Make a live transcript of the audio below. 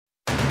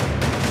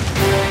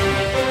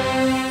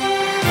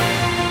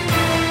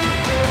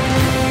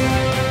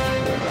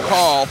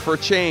call for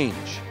change.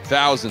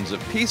 Thousands of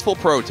peaceful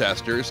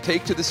protesters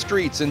take to the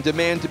streets and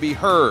demand to be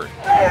heard.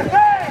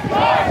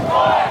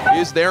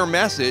 Is their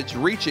message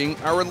reaching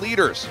our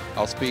leaders?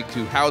 I'll speak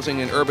to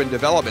Housing and Urban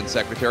Development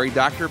Secretary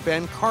Dr.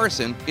 Ben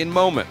Carson in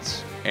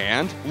moments.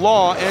 And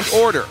law and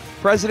order.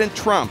 President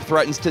Trump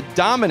threatens to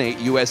dominate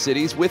U.S.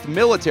 cities with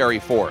military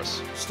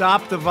force.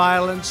 Stop the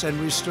violence and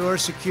restore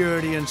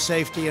security and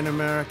safety in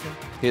America.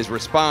 His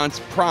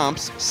response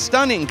prompts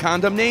stunning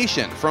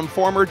condemnation from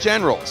former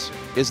generals.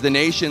 Is the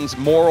nation's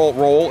moral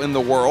role in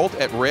the world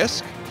at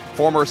risk?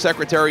 Former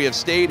Secretary of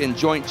State and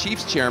Joint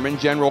Chiefs Chairman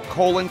General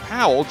Colin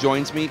Powell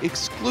joins me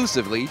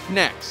exclusively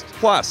next.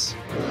 Plus,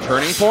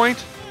 turning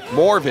point?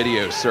 More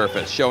videos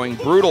surface showing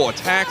brutal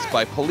attacks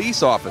by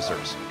police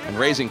officers and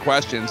raising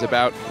questions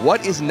about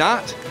what is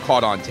not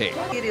caught on tape.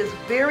 It is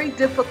very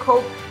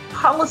difficult,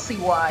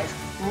 policy-wise,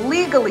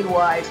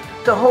 legally-wise,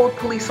 to hold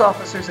police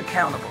officers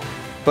accountable.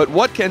 But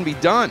what can be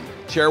done?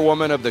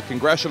 Chairwoman of the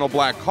Congressional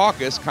Black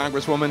Caucus,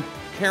 Congresswoman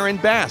Karen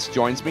Bass,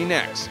 joins me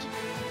next.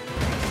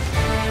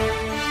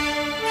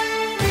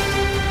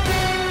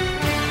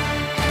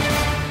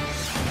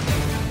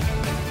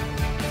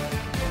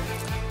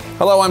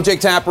 Hello, I'm Jake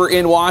Tapper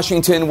in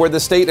Washington, where the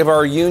state of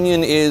our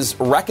union is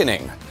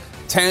reckoning.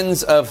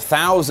 Tens of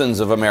thousands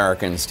of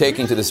Americans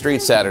taking to the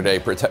streets Saturday,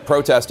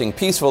 protesting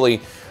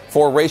peacefully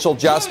for racial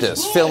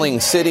justice,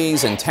 filling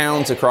cities and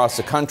towns across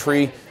the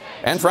country,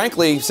 and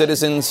frankly,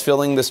 citizens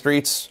filling the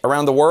streets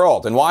around the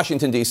world. In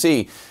Washington,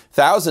 D.C.,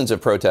 thousands of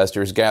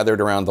protesters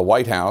gathered around the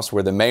White House,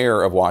 where the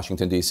mayor of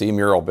Washington, D.C.,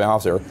 Muriel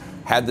Bowser,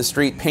 had the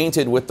street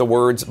painted with the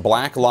words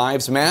 "Black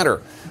Lives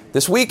Matter."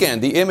 This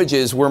weekend, the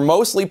images were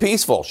mostly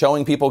peaceful,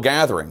 showing people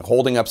gathering,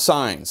 holding up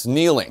signs,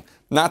 kneeling,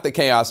 not the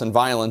chaos and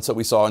violence that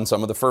we saw in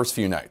some of the first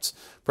few nights.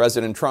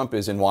 President Trump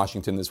is in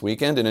Washington this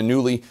weekend in a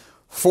newly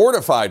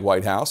fortified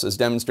White House as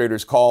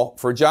demonstrators call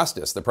for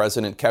justice. The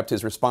president kept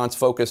his response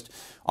focused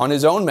on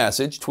his own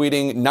message,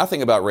 tweeting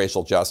nothing about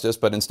racial justice,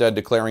 but instead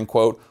declaring,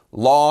 quote,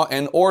 law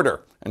and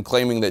order, and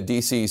claiming that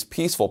D.C.'s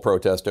peaceful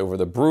protest over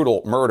the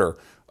brutal murder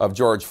of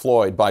George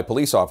Floyd by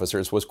police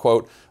officers was,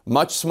 quote,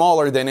 much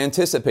smaller than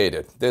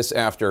anticipated. This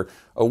after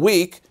a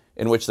week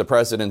in which the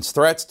president's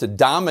threats to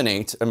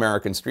dominate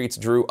American streets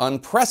drew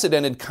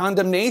unprecedented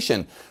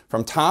condemnation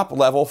from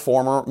top-level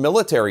former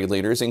military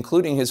leaders,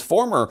 including his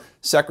former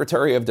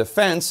Secretary of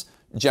Defense,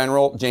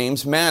 General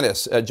James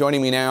Mattis.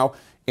 Joining me now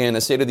in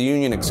a State of the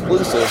Union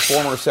exclusive,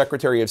 former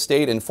Secretary of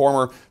State and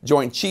former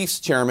Joint Chiefs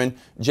Chairman,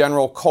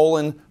 General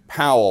Colin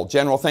Powell.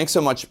 General, thanks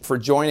so much for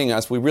joining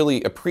us. We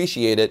really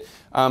appreciate it.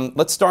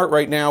 Let's start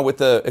right now with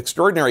the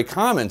extraordinary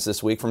comments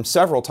this week from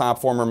several top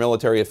former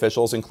military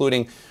officials,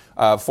 including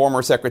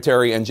former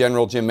Secretary and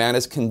General Jim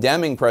Mattis,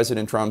 condemning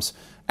President Trump's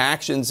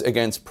actions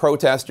against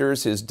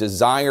protesters, his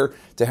desire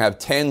to have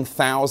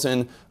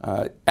 10,000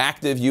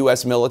 active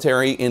U.S.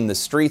 military in the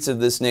streets of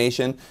this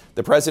nation.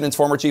 The president's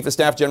former chief of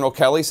staff, General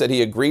Kelly, said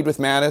he agreed with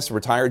Mattis.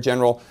 Retired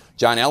General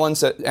John Allen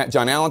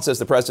says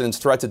the president's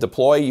threat to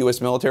deploy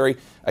U.S. military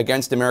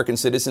against American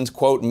citizens,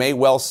 quote, may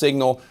well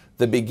signal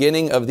the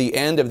beginning of the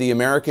end of the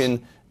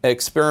American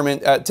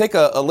experiment. Take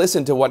a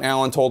listen to what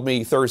Allen told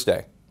me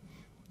Thursday.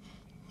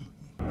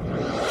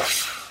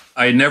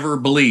 I never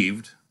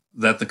believed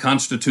that the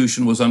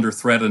Constitution was under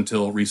threat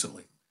until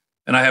recently,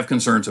 and I have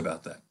concerns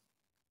about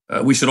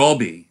that. We should all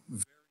be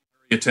very,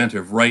 very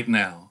attentive right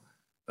now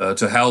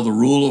to how the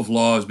rule of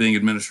law is being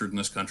administered in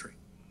this country.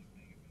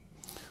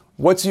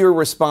 What's your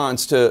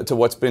response to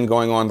what's been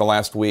going on the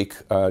last week,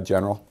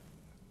 General?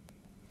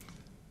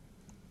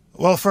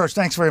 Well, first,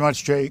 thanks very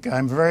much, Jake.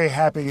 I'm very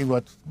happy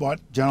with what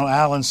General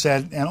Allen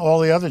said and all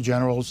the other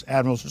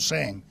admirals are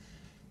saying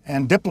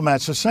and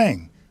diplomats are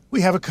saying. We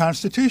have a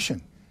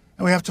Constitution,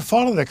 and we have to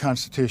follow that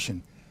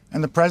Constitution,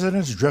 and the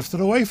president's drifted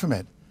away from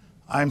it.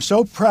 I'm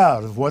so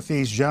proud of what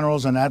these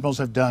generals and admirals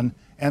have done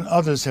and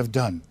others have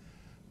done.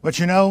 But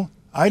you know,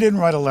 I didn't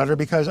write a letter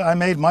because I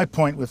made my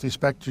point with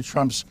respect to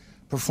Trump's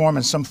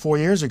performance some 4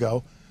 years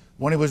ago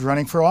when he was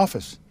running for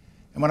office.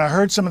 And when I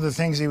heard some of the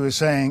things he was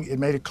saying, it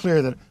made it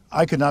clear that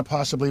I could not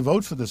possibly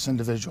vote for this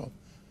individual.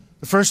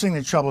 The first thing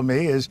that troubled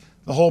me is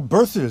the whole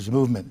birthers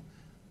movement.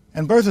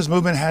 And birthers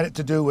movement had it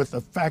to do with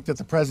the fact that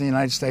the President of the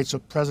United States,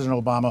 President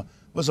Obama,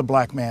 was a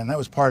black man. That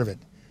was part of it.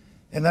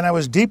 And then I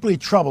was deeply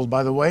troubled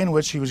by the way in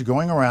which he was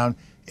going around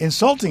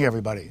insulting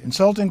everybody,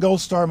 insulting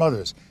Gold Star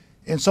mothers,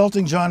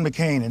 insulting John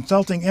McCain,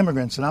 insulting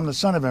immigrants, and I'm the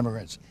son of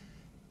immigrants,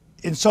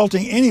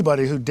 insulting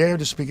anybody who dared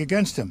to speak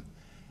against him.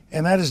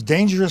 And that is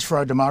dangerous for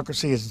our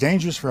democracy. It's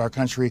dangerous for our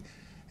country.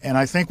 And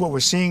I think what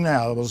we're seeing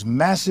now, the most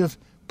massive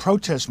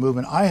protest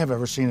movement I have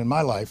ever seen in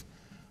my life,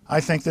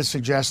 I think this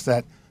suggests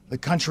that the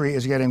country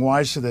is getting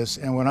wise to this,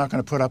 and we're not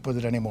going to put up with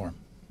it anymore.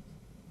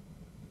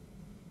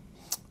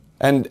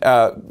 And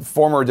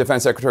former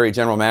Defense Secretary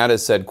General Mattis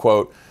said,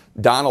 quote,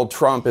 Donald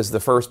Trump is the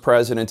first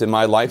president in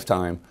my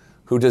lifetime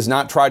who does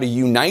not try to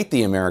unite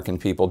the American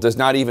people, does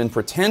not even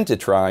pretend to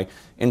try.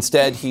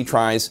 Instead, he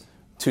tries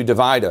to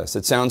divide us.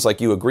 It sounds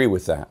like you agree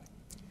with that.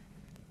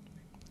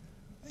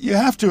 You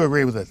have to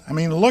agree with it. I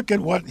mean, look at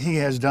what he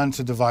has done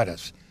to divide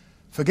us.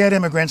 Forget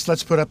immigrants,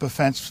 let's put up a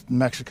fence in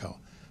Mexico.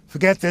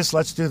 Forget this,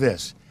 let's do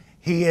this.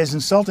 He is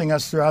insulting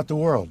us throughout the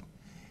world.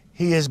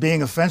 He is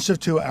being offensive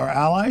to our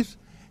allies.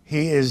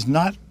 He is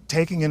not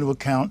taking into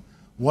account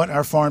what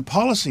our foreign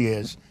policy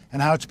is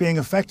and how it's being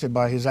affected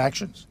by his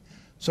actions.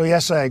 So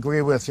yes, I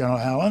agree with General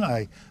Allen.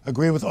 I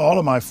agree with all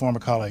of my former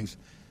colleagues.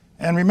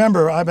 And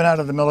remember, I've been out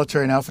of the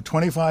military now for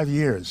 25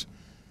 years.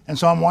 And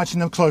so I'm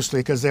watching them closely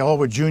because they all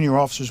were junior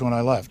officers when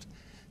I left.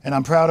 And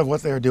I'm proud of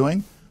what they're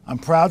doing. I'm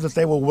proud that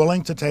they were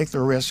willing to take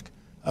the risk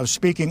of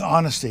speaking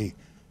honesty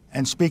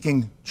and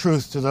speaking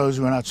truth to those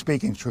who are not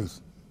speaking truth.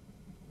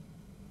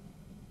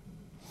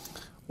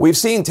 We've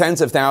seen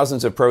tens of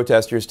thousands of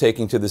protesters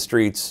taking to the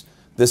streets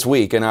this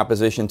week in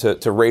opposition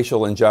to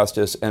racial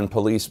injustice and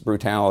police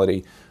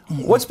brutality.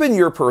 What's been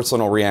your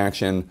personal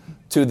reaction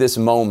to this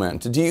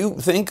moment? Do you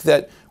think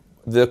that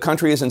the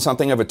country is in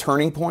something of a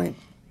turning point?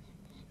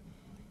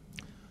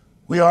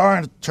 We are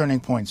at turning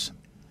points.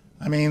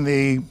 I mean,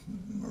 the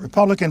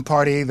Republican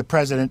Party, the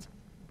president,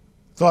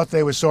 thought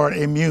they were sort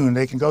of immune.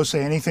 They can go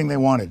say anything they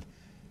wanted.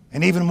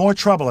 And even more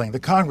troubling, the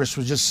Congress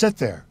would just sit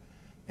there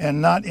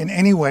and not in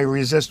any way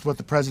resist what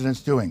the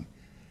president's doing.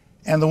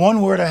 And the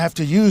one word I have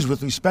to use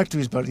with respect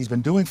to what he's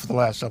been doing for the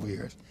last several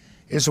years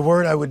is a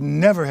word I would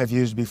never have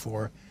used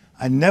before.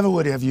 I never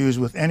would have used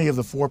with any of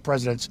the four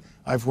presidents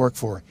I've worked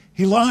for.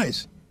 He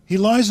lies. He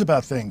lies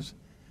about things.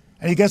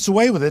 And he gets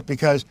away with it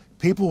because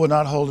people will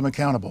not hold him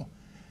accountable.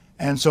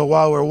 And so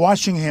while we're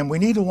watching him, we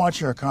need to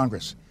watch our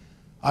Congress.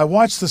 I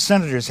watched the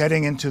senators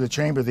heading into the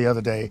chamber the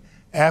other day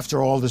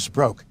after all this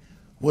broke,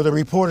 with a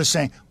reporter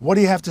saying, "What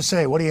do you have to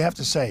say? What do you have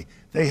to say?"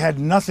 They had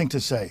nothing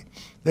to say.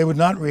 They would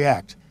not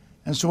react.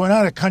 And so we're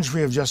not a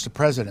country of just a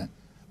president.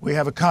 We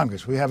have a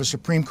Congress. We have a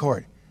Supreme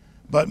Court.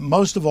 But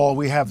most of all,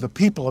 we have the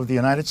people of the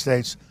United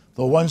States,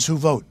 the ones who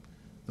vote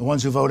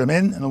him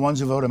in and the ones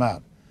who vote him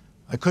out.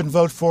 I couldn't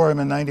vote for him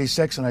in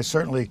 '96, and I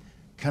certainly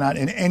cannot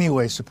in any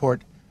way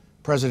support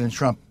President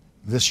Trump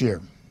this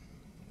year.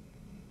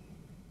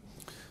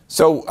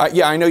 So,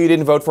 I know you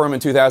didn't vote for him in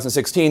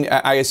 2016.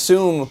 I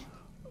assume,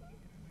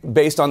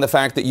 based on the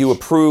fact that you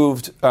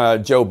approved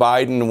Joe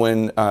Biden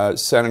when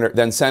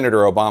then Senator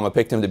Obama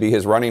picked him to be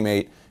his running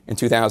mate in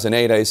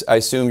 2008, I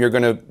assume you're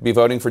going to be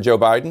voting for Joe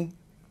Biden?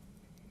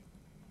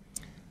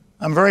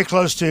 I'm very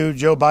close to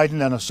Joe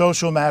Biden on a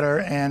social matter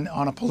and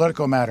on a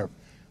political matter.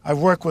 I've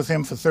worked with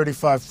him for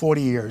 35,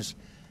 40 years,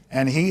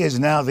 and he is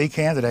now the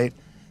candidate,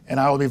 and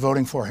I will be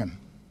voting for him.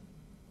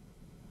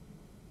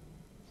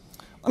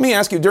 Let me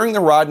ask you, during the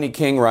Rodney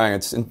King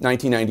riots in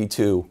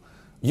 1992,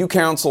 you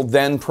counseled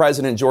then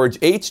President George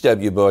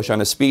H.W. Bush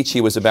on a speech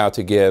he was about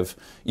to give.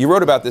 You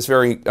wrote about this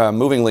very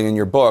movingly in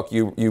your book.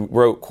 You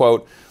wrote,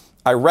 quote,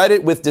 "I read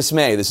it with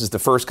dismay." This is the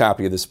first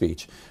copy of the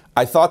speech.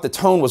 "I thought the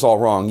tone was all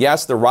wrong.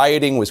 Yes, the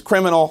rioting was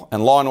criminal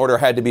and law and order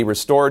had to be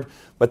restored,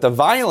 but the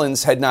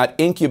violence had not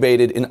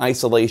incubated in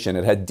isolation.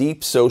 It had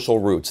deep social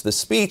roots. The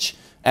speech,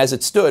 as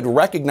it stood,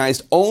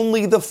 recognized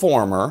only the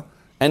former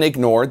and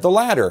ignored the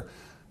latter.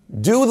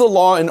 Do the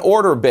law and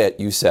order bit,"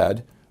 you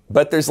said,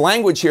 "but there's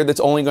language here that's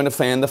only going to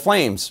fan the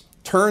flames.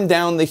 Turn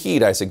down the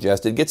heat," I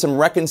suggested. "Get some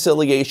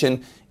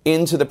reconciliation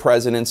into the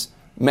president's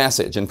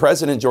message." And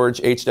President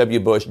George H.W.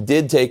 Bush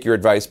did take your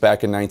advice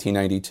back in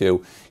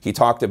 1992. He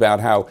talked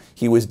about how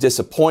he was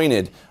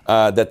disappointed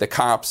that the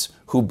cops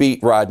who beat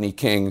Rodney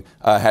King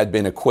had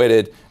been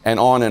acquitted,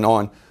 and on and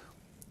on.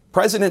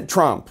 President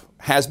Trump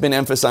has been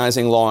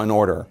emphasizing law and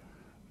order.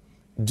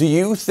 Do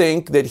you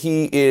think that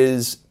he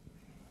is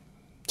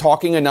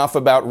talking enough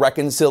about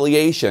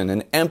reconciliation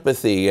and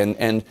empathy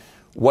and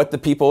what the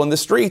people in the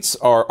streets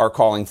are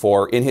calling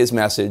for in his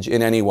message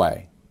in any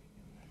way?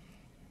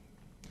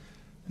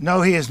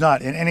 No, he is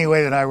not in any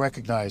way that I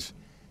recognize.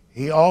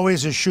 He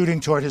always is shooting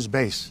toward his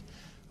base.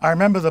 I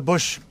remember the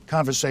Bush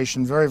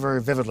conversation very,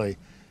 very vividly,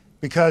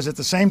 because at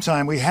the same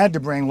time we had to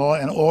bring law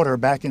and order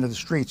back into the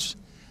streets.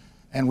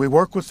 And we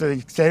worked with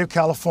the state of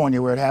California,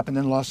 where it happened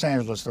in Los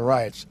Angeles, the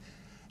riots.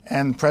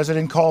 And the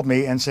president called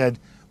me and said,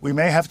 "We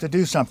may have to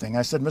do something."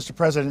 I said, "Mr.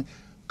 President,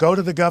 go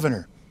to the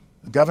governor.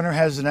 The governor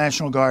has the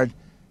National Guard.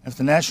 If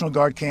the National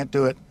Guard can't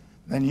do it,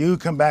 then you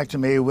come back to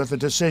me with a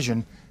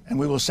decision and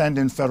we will send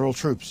in federal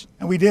troops."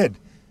 And we did.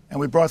 And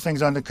we brought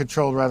things under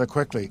control rather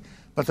quickly.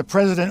 But the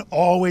president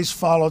always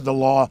followed the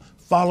law,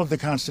 followed the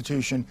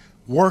Constitution,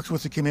 worked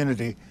with the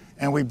community,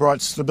 and we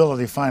brought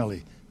stability finally.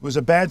 It was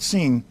a bad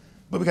scene,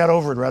 but we got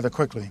over it rather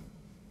quickly.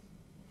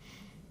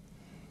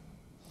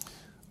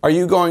 Are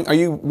you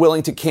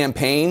willing to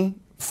campaign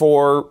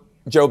for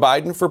Joe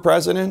Biden for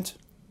president?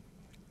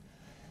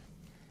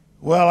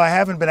 Well, I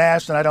haven't been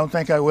asked, and I don't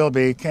think I will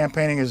be.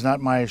 Campaigning is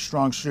not my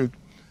strong suit,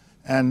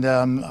 and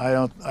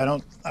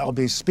I'll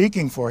be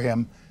speaking for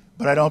him,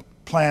 but I don't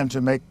plan to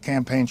make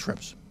campaign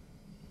trips.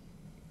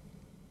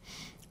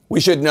 We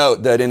should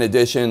note that in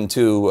addition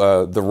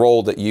to the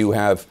role that you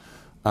have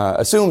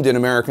assumed in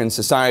American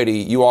society,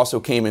 you also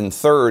came in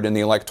third in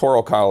the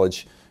Electoral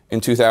College in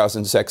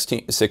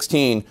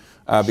 2016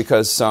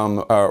 because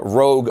some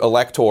rogue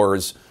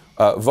electors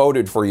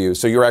voted for you.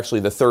 So you're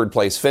actually the third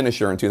place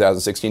finisher in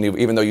 2016,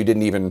 even though you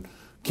didn't even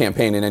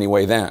campaign in any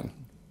way then.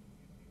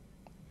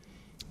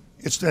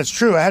 That's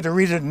true. I had to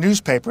read it in a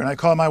newspaper, and I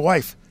called my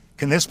wife.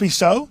 Can this be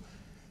so?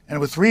 And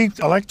with 3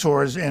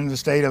 electors in the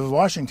state of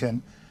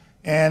Washington,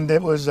 and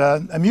it was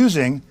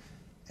amusing.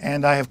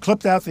 And I have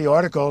clipped out the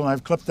article, and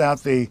I've clipped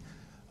out the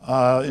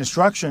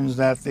instructions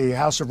that the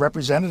House of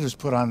Representatives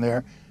put on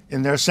there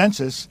in their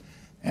census,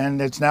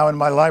 and it's now in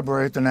my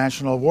library at the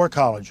National War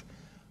College.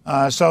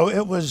 So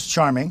it was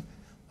charming.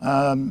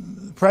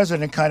 The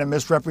president kind of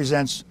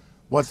misrepresents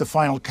what the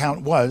final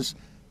count was.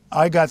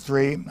 I got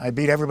 3. I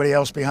beat everybody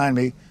else behind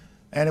me,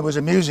 and it was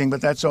amusing,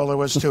 but that's all there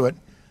was to it.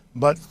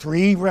 But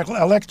 3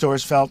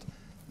 electors felt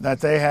that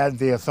they had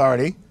the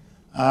authority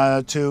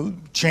to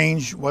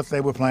change what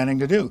they were planning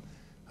to do.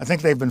 I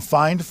think they've been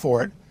fined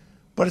for it,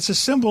 but it's a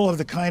symbol of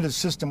the kind of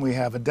system we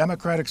have, a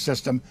democratic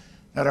system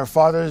that our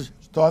fathers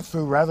thought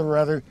through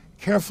rather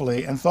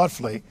carefully and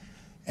thoughtfully,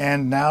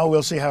 and now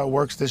we'll see how it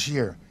works this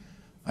year.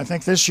 I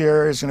think this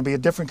year is going to be a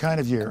different kind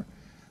of year.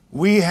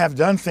 We have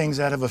done things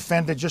that have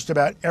offended just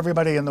about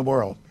everybody in the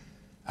world.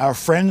 Our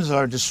friends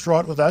are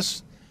distraught with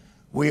us.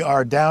 We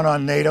are down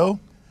on NATO.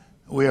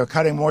 We are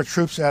cutting more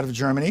troops out of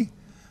Germany.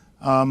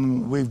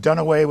 We've done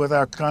away with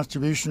our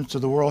contributions to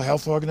the World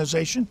Health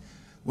Organization.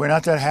 We're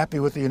not that happy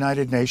with the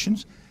United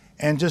Nations.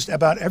 And just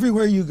about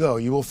everywhere you go,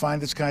 you will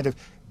find this kind of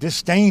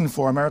disdain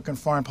for American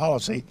foreign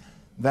policy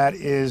that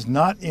is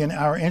not in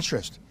our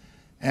interest.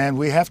 And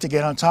we have to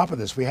get on top of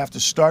this. We have to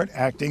start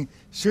acting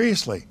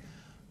seriously.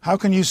 How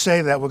can you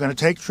say that we're going to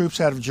take troops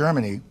out of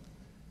Germany,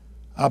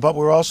 but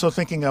we're also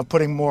thinking of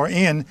putting more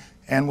in,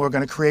 and we're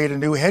going to create a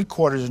new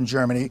headquarters in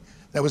Germany?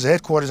 That was the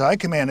headquarters I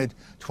commanded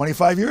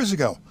 25 years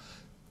ago.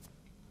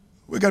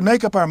 We've got to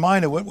make up our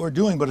mind of what we're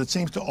doing, but it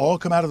seems to all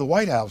come out of the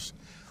White House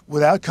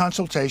without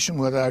consultation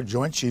with our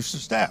Joint Chiefs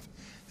of Staff.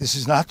 This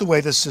is not the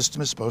way this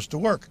system is supposed to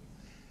work.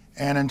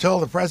 And until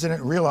the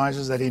president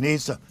realizes that he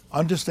needs to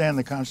understand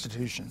the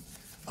Constitution,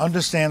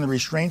 understand the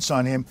restraints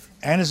on him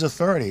and his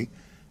authority,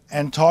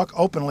 and talk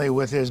openly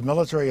with his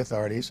military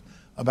authorities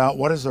about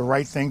what is the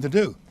right thing to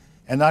do,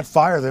 and not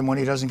fire them when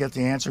he doesn't get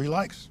the answer he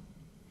likes.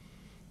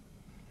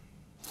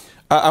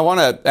 I want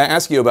to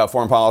ask you about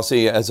foreign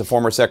policy. As a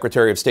former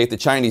Secretary of State, the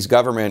Chinese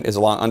government is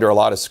under a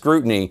lot of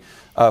scrutiny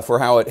for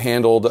how it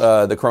handled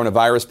the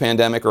coronavirus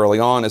pandemic early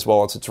on, as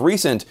well as its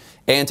recent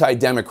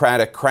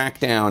anti-democratic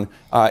crackdown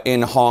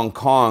in Hong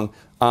Kong.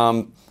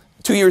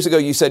 2 years ago,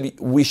 you said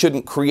we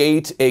shouldn't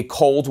create a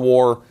Cold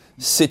War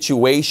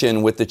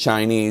situation with the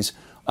Chinese.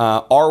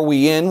 Are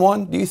we in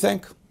one, do you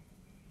think?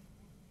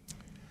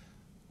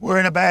 We're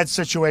in a bad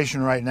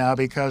situation right now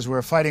because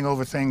we're fighting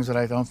over things that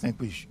I don't think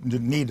we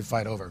need to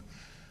fight over.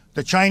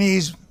 The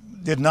Chinese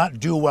did not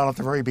do well at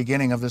the very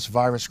beginning of this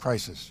virus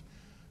crisis.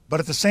 But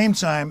at the same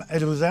time,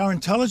 it was our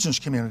intelligence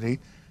community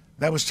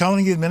that was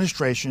telling the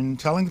administration,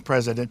 telling the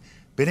president,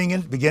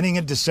 beginning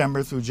in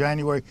December through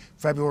January,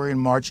 February,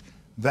 and March,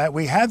 that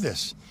we had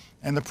this.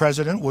 And the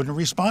president wouldn't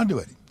respond to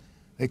it.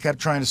 They kept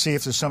trying to see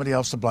if there's somebody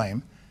else to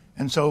blame.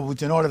 And so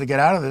in order to get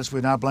out of this,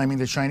 we're now blaming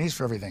the Chinese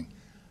for everything.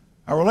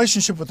 Our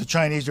relationship with the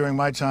Chinese during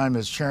my time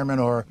as chairman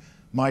or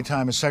my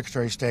time as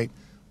Secretary of State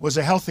was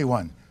a healthy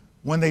one.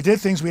 When they did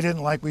things we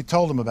didn't like, we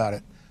told them about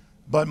it.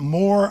 But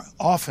more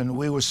often,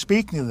 we were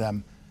speaking to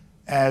them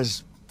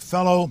as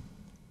fellow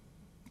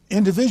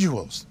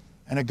individuals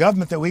and a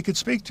government that we could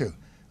speak to.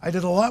 I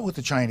did a lot with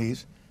the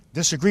Chinese,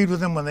 disagreed with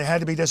them when they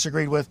had to be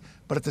disagreed with,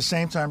 but at the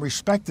same time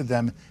respected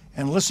them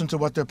and listened to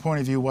what their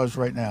point of view was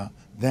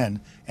then.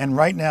 And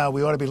right now,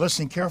 we ought to be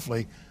listening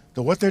carefully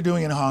to what they're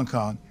doing in Hong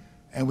Kong,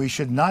 and we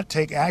should not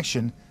take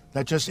action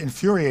that just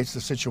infuriates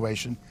the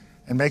situation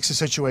and makes the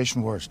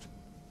situation worse.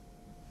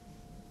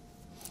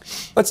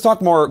 Let's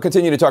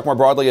continue to talk more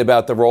broadly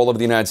about the role of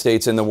the United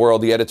States in the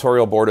world. The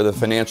editorial board of the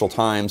Financial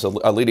Times,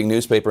 a leading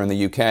newspaper in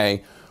the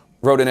UK,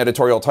 wrote an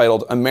editorial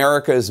titled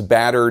 "America's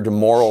Battered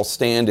Moral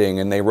Standing,"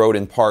 and they wrote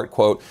in part,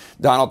 quote,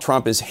 "Donald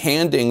Trump is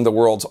handing the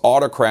world's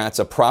autocrats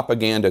a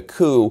propaganda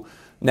coup.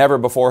 Never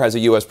before has a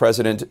U.S.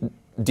 president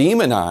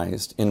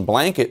demonized, in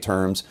blanket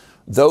terms,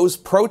 those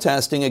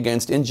protesting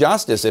against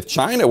injustice. If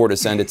China were to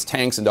send its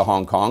tanks into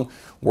Hong Kong,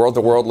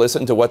 the world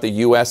listened to what the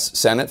U.S.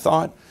 Senate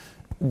thought."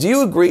 Do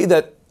you agree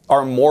that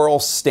our moral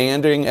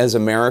standing as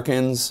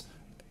Americans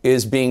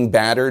is being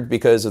battered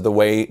because of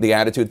the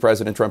attitude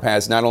President Trump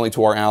has, not only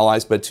to our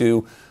allies, but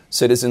to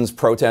citizens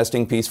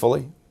protesting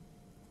peacefully?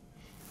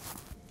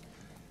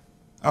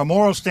 Our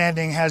moral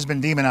standing has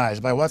been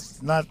demonized by what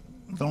not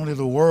only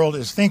the world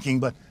is thinking,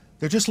 but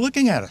they're just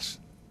looking at us.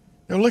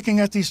 They're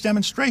looking at these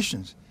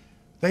demonstrations.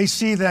 They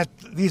see that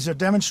these are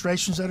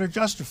demonstrations that are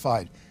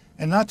justified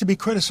and not to be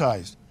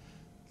criticized.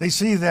 They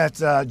see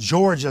that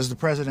George, as the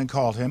president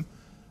called him,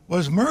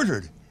 was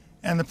murdered.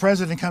 And the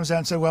president comes out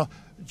and said, well,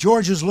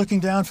 George is looking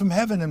down from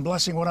heaven and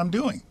blessing what I'm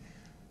doing.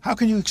 How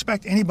can you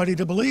expect anybody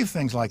to believe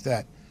things like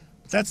that?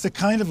 That's the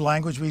kind of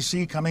language we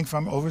see coming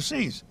from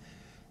overseas.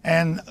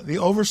 And the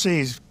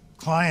overseas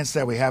clients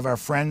that we have, our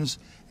friends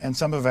and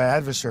some of our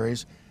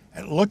adversaries,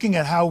 looking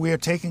at how we are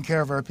taking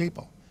care of our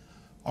people.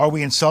 Are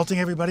we insulting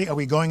everybody? Are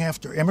we going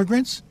after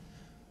immigrants?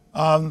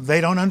 They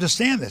don't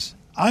understand this.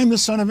 I'm the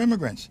son of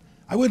immigrants.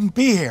 I wouldn't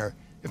be here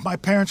if my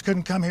parents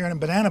couldn't come here in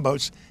banana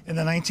boats in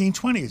the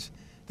 1920s.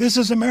 This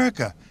is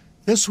America.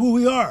 This is who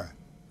we are.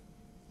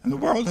 And the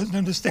world doesn't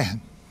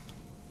understand.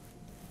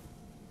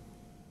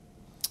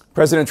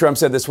 President Trump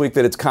said this week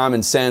that it's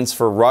common sense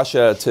for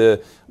Russia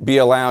to be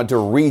allowed to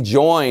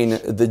rejoin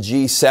the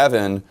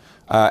G7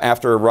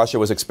 after Russia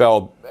was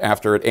expelled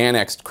after it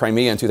annexed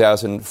Crimea in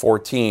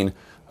 2014.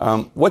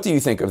 What do you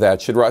think of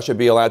that? Should Russia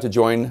be allowed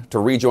to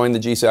rejoin the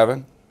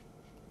G7?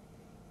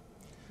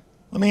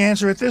 Let me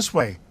answer it this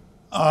way.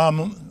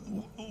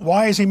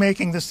 Why is he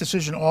making this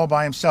decision all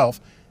by himself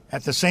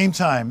at the same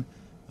time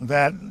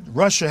that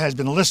Russia has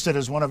been listed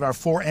as one of our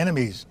 4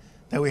 enemies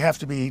that we have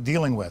to be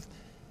dealing with?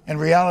 In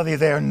reality,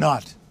 they are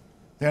not.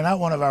 They're not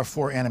one of our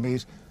 4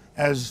 enemies.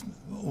 As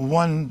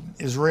one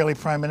Israeli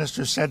prime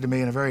minister said to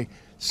me in a very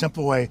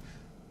simple way,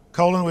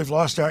 Colin, we've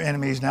lost our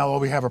enemies. Now all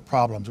we have are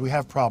problems. We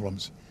have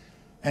problems.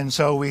 And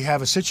so we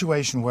have a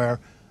situation where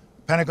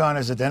the Pentagon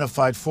has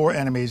identified 4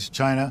 enemies,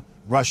 China,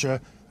 Russia,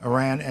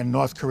 Iran, and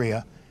North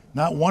Korea.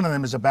 Not one of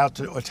them is about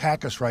to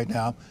attack us right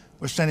now.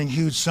 We're sending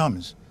huge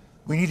sums.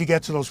 We need to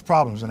get to those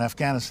problems in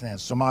Afghanistan,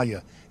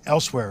 Somalia,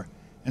 elsewhere,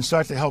 and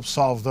start to help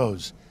solve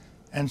those.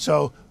 And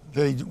so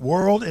the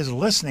world is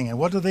listening, and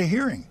what are they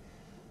hearing?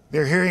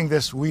 They're hearing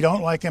this, we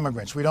don't like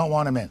immigrants, we don't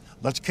want them in,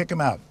 let's kick them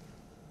out.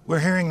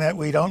 We're hearing that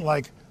we don't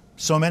like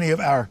so many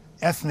of our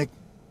ethnic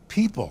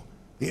people,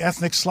 the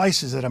ethnic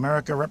slices that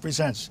America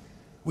represents.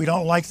 We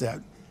don't like that,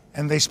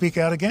 and they speak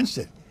out against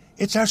it.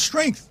 It's our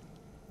strength.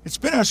 It's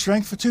been our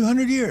strength for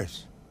 200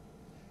 years.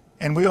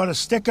 And we ought to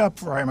stick up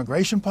for our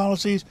immigration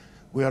policies.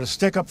 We ought to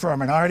stick up for our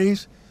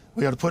minorities.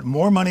 We ought to put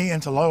more money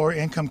into lower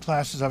income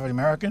classes of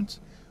Americans.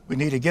 We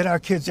need to get our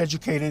kids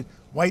educated,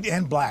 white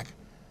and black,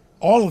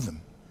 all of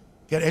them.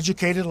 Get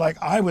educated like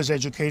I was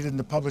educated in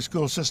the public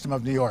school system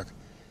of New York.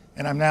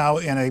 And I'm now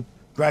in a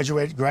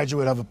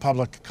graduate of a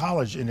public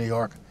college in New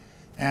York,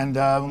 and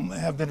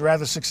have been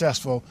rather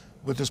successful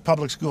with this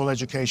public school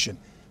education.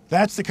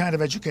 That's the kind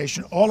of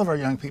education all of our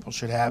young people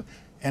should have,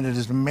 and it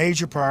is a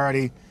major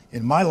priority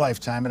in my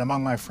lifetime and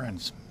among my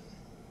friends.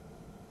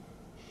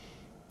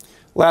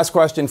 Last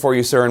question for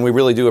you, sir, and we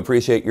really do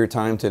appreciate your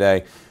time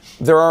today.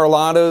 There are a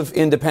lot of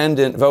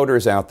independent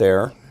voters out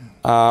there,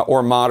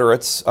 or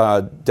moderates,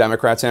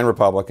 Democrats and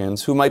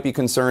Republicans, who might be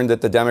concerned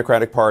that the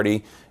Democratic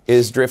Party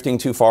is drifting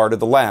too far to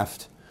the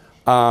left,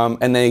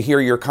 and they hear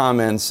your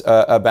comments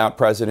about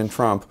President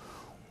Trump.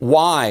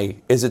 Why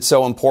is it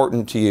so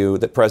important to you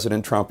that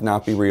President Trump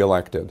not be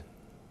reelected?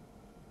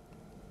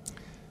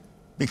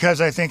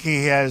 Because I think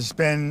he has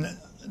been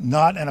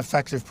not an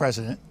effective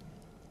president.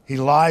 He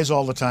lies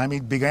all the time. He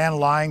began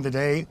lying the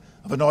day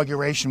of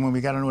inauguration when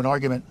we got into an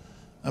argument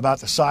about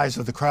the size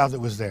of the crowd that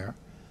was there.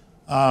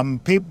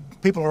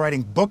 People are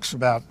writing books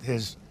about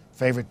his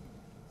favorite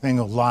thing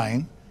of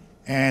lying,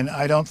 and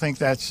I don't think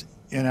that's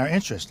in our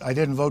interest. I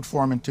didn't vote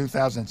for him in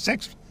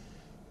 2006.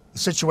 The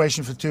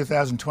situation for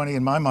 2020,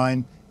 in my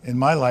mind, in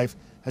my life,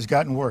 has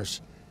gotten worse.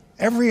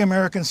 Every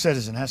American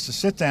citizen has to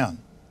sit down,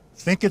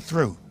 think it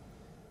through,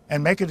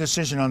 and make a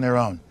decision on their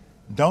own.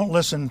 Don't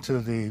listen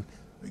to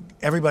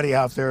everybody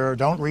out there.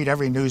 Don't read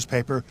every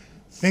newspaper.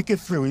 Think it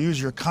through.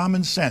 Use your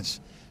common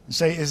sense and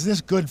say, is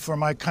this good for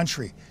my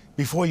country?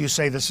 Before you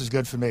say this is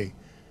good for me.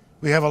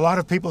 We have a lot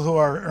of people who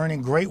are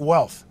earning great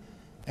wealth.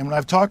 And when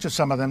I've talked to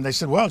some of them, they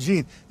said, well,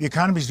 gee, the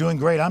economy's doing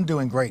great. I'm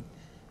doing great.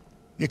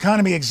 The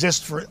economy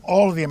exists for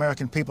all of the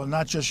American people,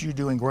 not just you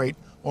doing great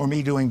or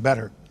me doing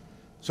better.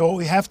 So what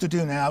we have to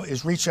do now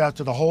is reach out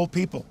to the whole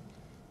people.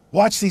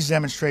 Watch these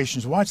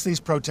demonstrations, watch these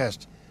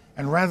protests,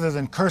 and rather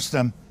than curse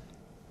them,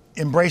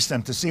 embrace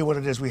them to see what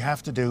it is we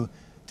have to do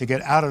to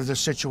get out of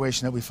this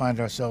situation that we find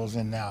ourselves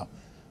in now.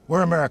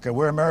 We're America,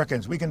 we're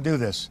Americans, we can do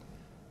this.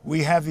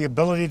 We have the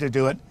ability to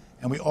do it,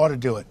 and we ought to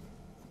do it.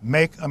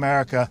 Make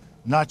America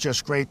not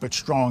just great, but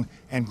strong,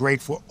 and great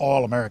for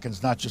all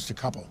Americans, not just a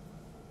couple.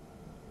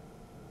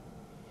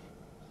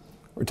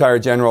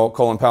 Retired General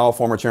Colin Powell,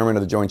 former chairman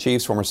of the Joint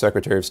Chiefs, former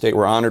Secretary of State,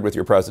 we're honored with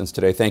your presence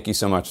today. Thank you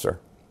so much, sir.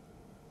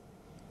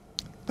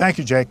 Thank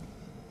you, Jake.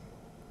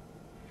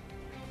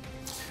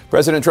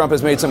 President Trump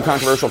has made some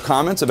controversial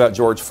comments about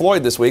George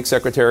Floyd this week.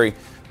 Secretary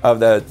of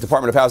the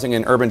Department of Housing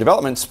and Urban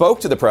Development spoke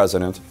to the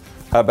president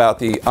about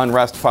the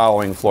unrest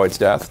following Floyd's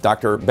death.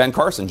 Dr. Ben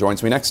Carson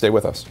joins me next. Stay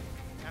with us.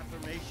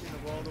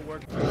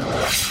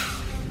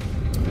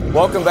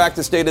 Welcome back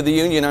to State of the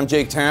Union. I'm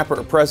Jake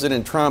Tapper.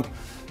 President Trump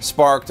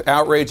sparked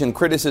outrage and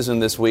criticism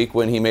this week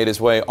when he made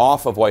his way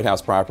off of White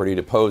House property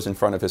to pose in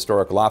front of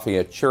historic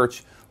Lafayette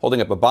Church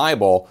holding up a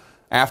Bible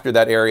after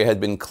that area had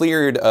been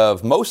cleared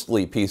of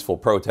mostly peaceful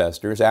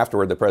protesters.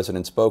 Afterward, the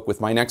president spoke with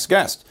my next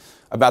guest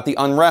about the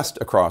unrest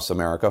across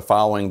America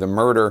following the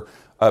murder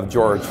of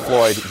George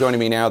Floyd. Joining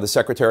me now, the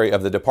Secretary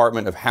of the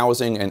Department of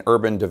Housing and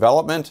Urban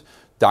Development,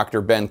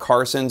 Dr. Ben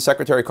Carson.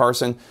 Secretary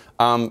Carson,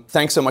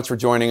 thanks so much for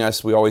joining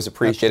us. We always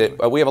appreciate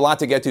it. We have a lot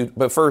to get to,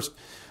 but first,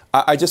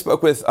 I just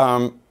spoke with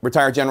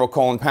retired General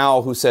Colin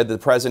Powell, who said the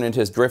president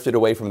has drifted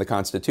away from the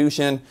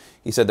Constitution.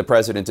 He said the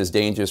president is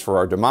dangerous for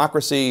our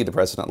democracy. The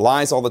president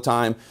lies all the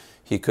time.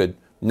 He could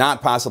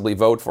not possibly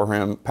vote for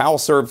him. Powell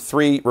served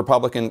 3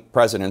 Republican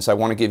presidents. I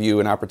want to give you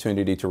an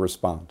opportunity to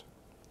respond.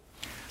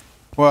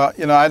 Well,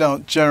 I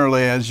don't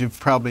generally, as you've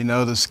probably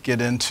noticed, get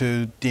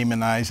into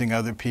demonizing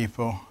other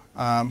people.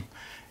 I'd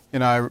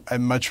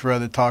much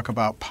rather talk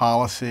about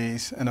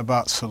policies and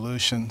about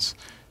solutions.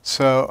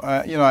 So,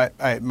 I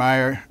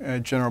admire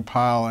General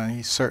Powell, and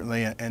he's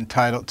certainly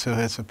entitled to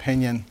his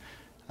opinion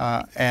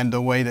and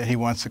the way that he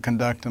wants to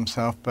conduct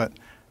himself. But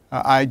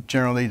I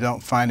generally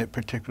don't find it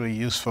particularly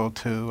useful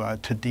to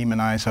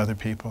demonize other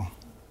people.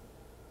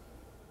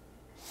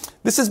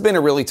 This has been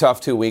a really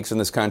tough 2 weeks in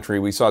this country.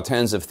 We saw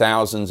tens of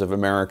thousands of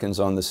Americans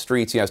on the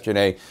streets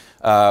yesterday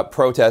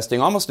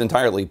protesting almost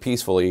entirely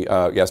peacefully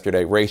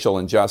yesterday, racial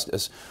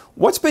injustice.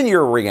 What's been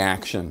your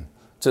reaction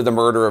to the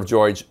murder of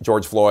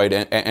George Floyd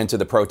and to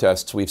the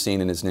protests we've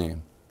seen in his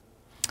name?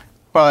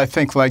 Well, I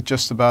think like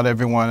just about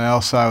everyone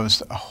else, I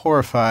was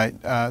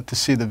horrified to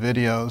see the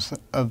videos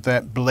of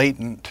that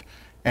blatant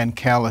and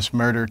callous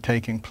murder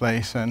taking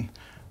place, and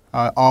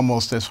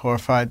almost as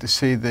horrified to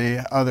see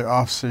the other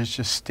officers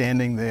just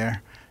standing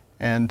there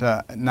and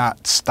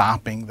not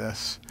stopping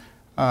this.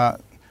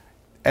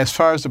 As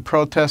far as the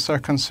protests are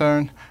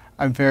concerned,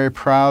 I'm very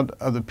proud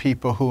of the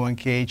people who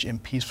engage in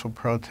peaceful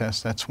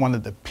protests. That's one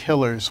of the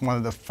pillars, one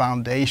of the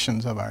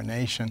foundations of our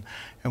nation,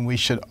 and we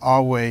should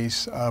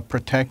always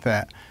protect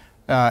that.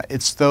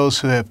 It's those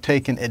who have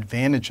taken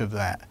advantage of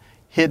that,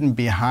 hidden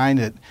behind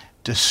it,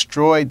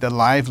 destroyed the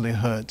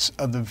livelihoods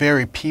of the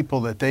very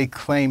people that they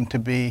claim to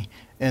be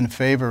in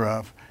favor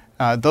of.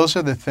 Those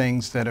are the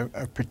things that are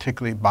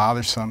particularly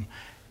bothersome.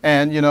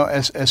 And,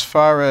 as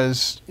far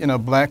as,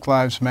 Black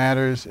Lives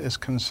Matter is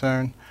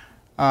concerned,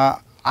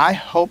 I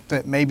hope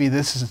that maybe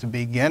this is the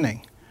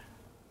beginning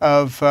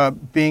of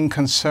being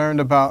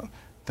concerned about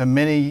the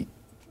many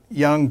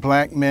young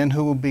black men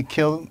who will be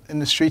killed in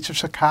the streets of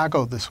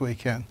Chicago this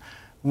weekend.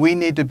 We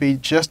need to be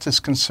just as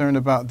concerned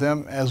about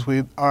them as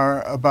we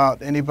are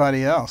about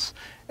anybody else.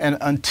 And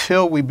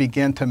until we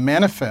begin to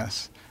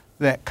manifest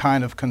that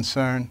kind of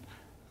concern,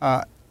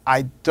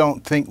 I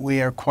don't think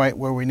we are quite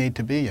where we need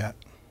to be yet.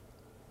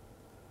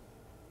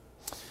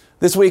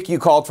 This week you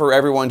called for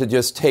everyone to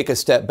just take a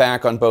step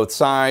back on both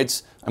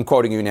sides. I'm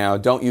quoting you now.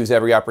 Don't use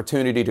every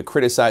opportunity to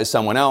criticize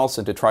someone else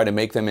and to try to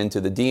make them into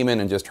the demon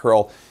and just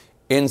hurl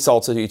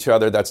insults at each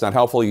other. That's not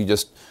helpful. You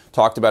just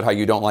talked about how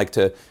you don't like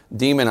to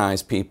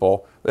demonize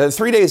people.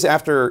 3 days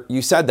after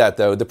you said that,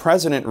 though, the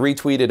president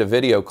retweeted a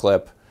video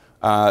clip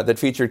that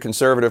featured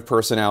conservative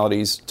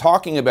personalities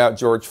talking about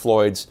George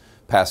Floyd's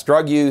past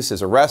drug use,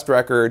 his arrest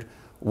record.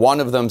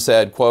 One of them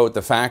said, quote,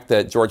 "The fact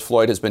that George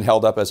Floyd has been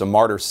held up as a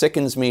martyr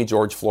sickens me.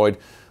 George Floyd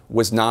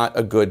was not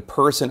a good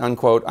person,"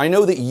 unquote. I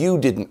know that you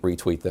didn't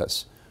retweet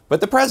this, but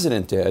the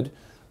president did.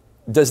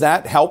 Does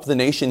that help the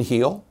nation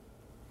heal?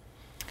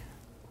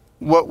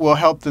 What will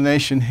help the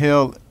nation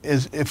heal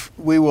is if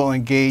we will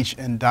engage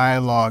in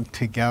dialogue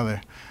together.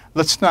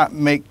 Let's not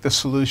make the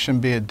solution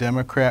be a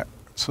Democrat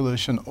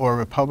solution or a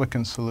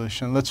Republican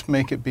solution. Let's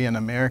make it be an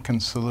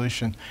American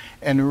solution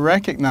and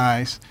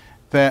recognize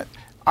that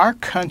our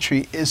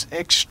country is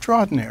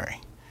extraordinary.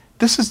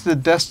 This is the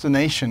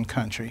destination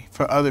country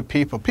for other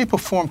people. People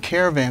form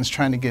caravans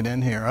trying to get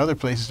in here, other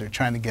places they're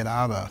trying to get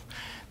out of.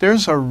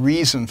 There's a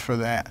reason for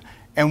that,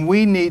 and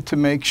we need to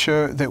make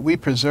sure that we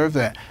preserve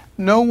that.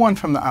 No one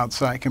from the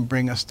outside can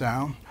bring us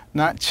down.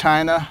 Not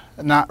China,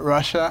 not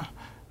Russia,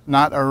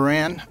 not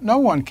Iran. No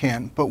one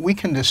can, but we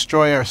can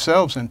destroy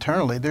ourselves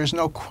internally. There's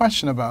no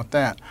question about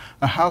that.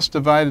 A house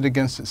divided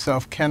against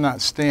itself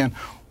cannot stand.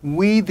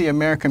 We, the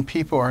American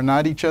people, are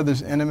not each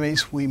other's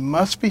enemies. We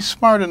must be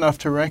smart enough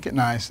to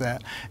recognize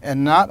that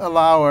and not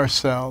allow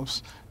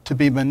ourselves to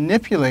be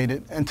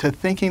manipulated into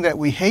thinking that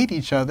we hate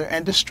each other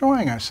and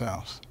destroying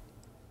ourselves.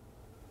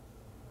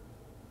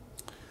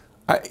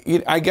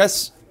 I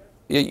guess,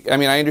 I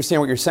mean, I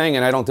understand what you're saying,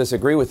 and I don't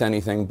disagree with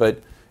anything,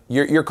 but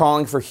you're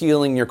calling for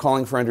healing, you're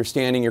calling for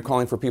understanding, you're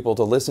calling for people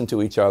to listen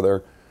to each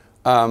other.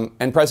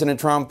 And President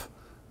Trump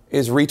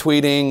is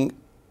retweeting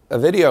a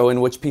video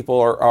in which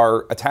people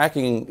are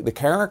attacking the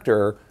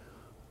character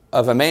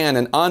of a man,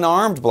 an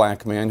unarmed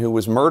black man who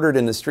was murdered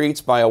in the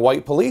streets by a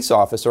white police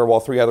officer while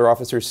 3 other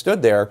officers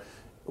stood there,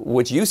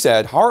 which you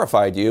said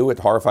horrified you. It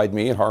horrified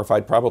me. It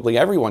horrified probably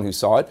everyone who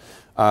saw it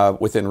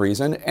within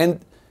reason. And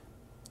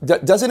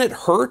doesn't it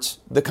hurt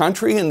the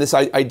country and this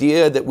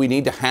idea that we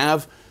need to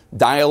have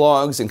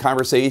dialogues and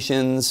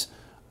conversations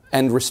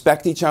and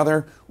respect each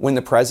other when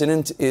the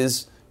president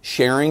is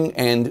sharing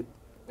and,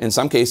 in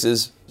some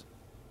cases,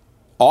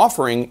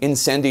 offering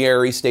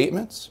incendiary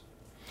statements?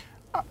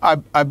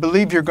 I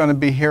believe you're going to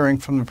be hearing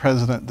from the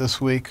president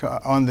this week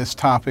on this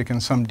topic in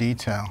some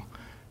detail.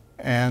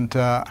 And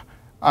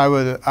I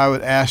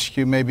would ask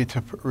you maybe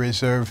to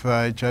reserve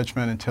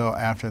judgment until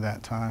after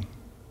that time.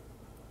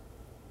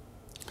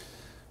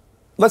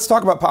 Let's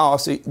talk about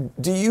policy.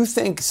 Do you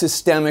think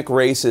systemic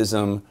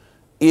racism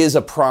is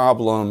a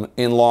problem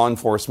in law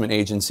enforcement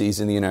agencies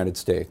in the United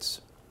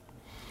States?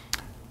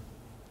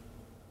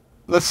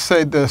 Let's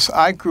say this.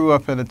 I grew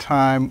up at a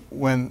time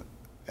when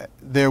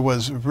there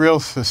was real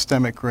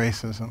systemic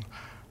racism.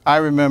 I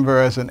remember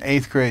as an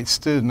 8th grade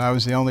student, I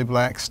was the only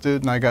black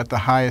student. I got the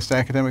highest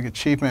academic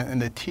achievement,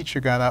 and the teacher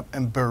got up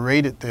and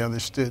berated the other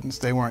students.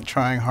 They weren't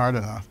trying hard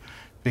enough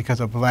because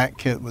a black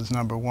kid was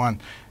number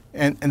one.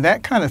 And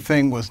that kind of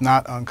thing was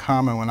not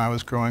uncommon when I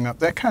was growing up.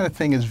 That kind of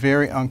thing is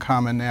very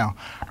uncommon now.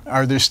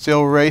 Are there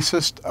still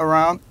racists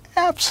around?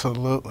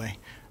 Absolutely.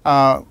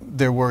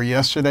 There were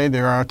yesterday,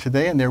 there are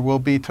today, and there will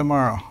be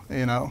tomorrow,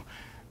 you know.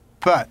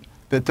 But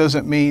that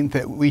doesn't mean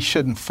that we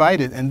shouldn't fight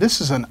it. And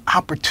this is an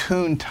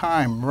opportune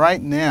time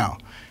right now.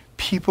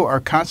 People are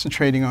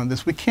concentrating on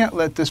this. We can't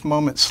let this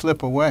moment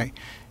slip away.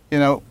 You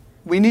know,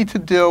 we need to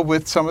deal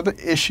with some of the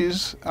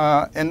issues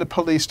in the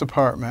police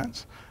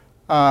departments.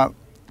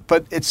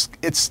 But it's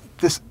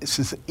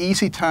an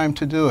easy time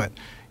to do it.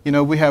 You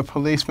know, we have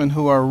policemen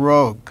who are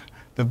rogue.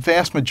 The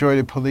vast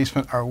majority of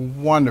policemen are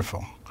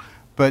wonderful.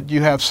 But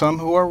you have some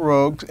who are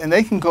rogues, and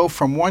they can go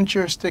from one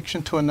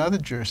jurisdiction to another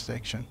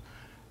jurisdiction,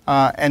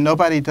 and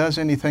nobody does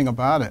anything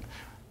about it.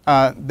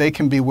 They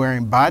can be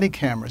wearing body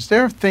cameras.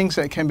 There are things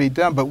that can be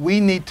done, but we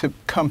need to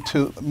come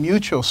to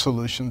mutual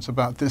solutions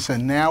about this,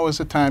 and now is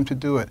the time to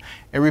do it.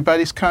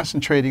 Everybody's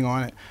concentrating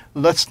on it.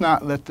 Let's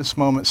not let this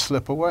moment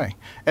slip away.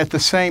 At the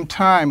same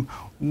time,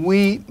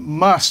 we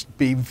must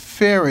be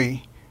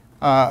very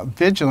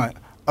vigilant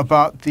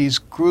about these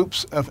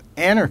groups of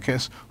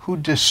anarchists who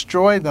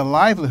destroy the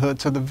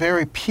livelihoods of the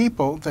very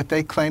people that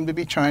they claim to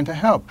be trying to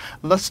help.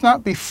 Let's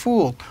not be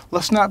fooled.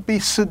 Let's not be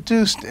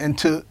seduced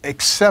into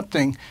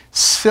accepting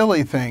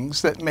silly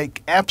things that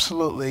make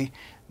absolutely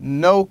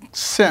no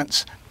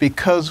sense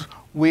because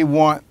we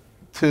want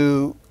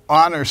to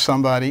honor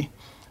somebody.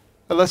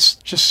 Let's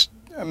just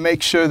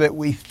make sure that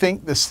we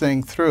think this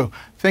thing through.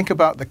 Think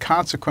about the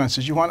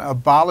consequences. You want to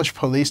abolish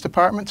police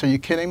departments? Are you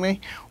kidding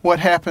me? What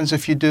happens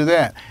if you do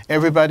that?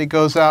 Everybody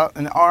goes out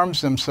and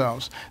arms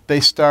themselves. They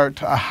start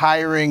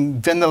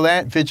hiring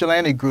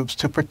vigilante groups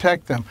to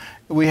protect them.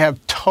 We have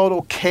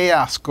total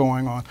chaos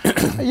going on.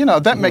 You know,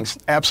 that makes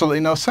absolutely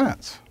no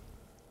sense.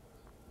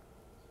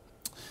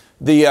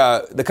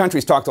 The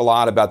country's talked a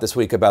lot about this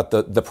week about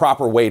the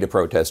proper way to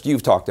protest.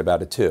 You've talked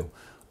about it too.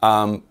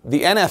 The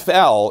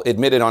NFL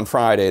admitted on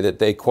Friday that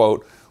they,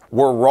 quote,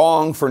 were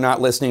wrong for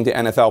not listening to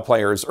NFL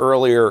players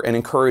earlier and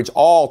encourage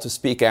all to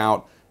speak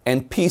out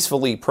and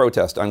peacefully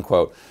protest,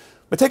 unquote.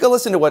 But take a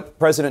listen to what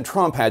President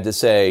Trump had to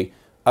say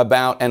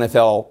about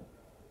NFL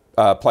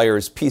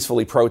players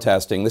peacefully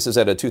protesting. This is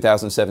at a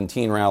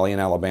 2017 rally in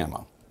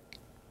Alabama.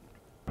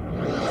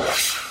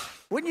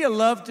 Wouldn't you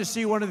love to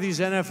see one of these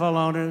NFL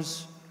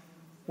owners,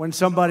 when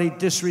somebody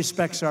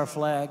disrespects our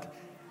flag,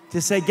 to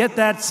say, get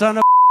that son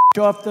of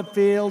off the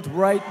field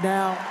right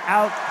now,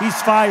 out, he's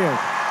fired.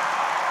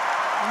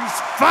 He's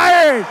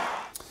fired!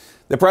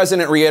 The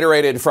president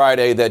reiterated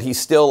Friday that he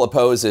still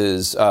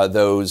opposes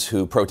those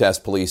who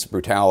protest police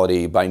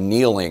brutality by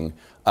kneeling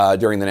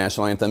during the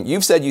national anthem.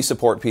 You've said you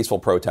support peaceful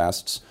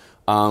protests.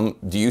 Do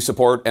you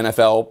support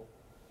NFL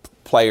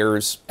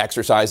players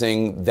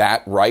exercising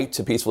that right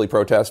to peacefully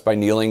protest by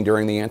kneeling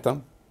during the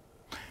anthem?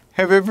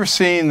 Have you ever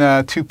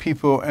seen two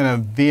people in a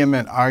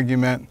vehement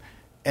argument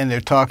and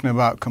they're talking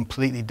about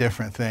completely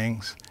different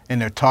things,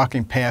 and they're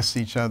talking past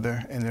each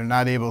other, and they're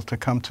not able to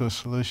come to a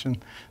solution?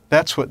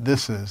 That's what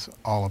this is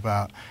all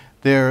about.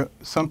 There are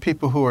some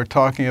people who are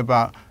talking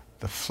about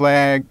the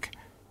flag.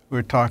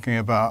 We're talking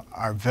about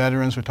our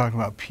veterans. We're talking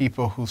about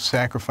people who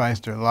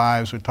sacrificed their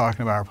lives. We're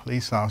talking about our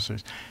police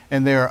officers.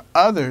 And there are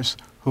others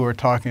who are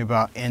talking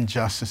about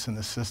injustice in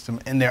the system,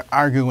 and they're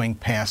arguing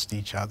past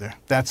each other.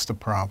 That's the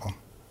problem.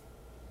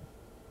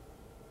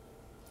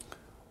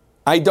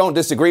 I don't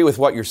disagree with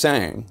what you're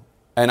saying,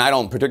 and I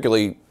don't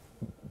particularly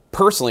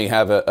personally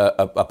have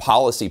a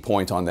policy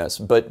point on this,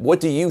 but what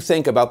do you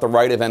think about the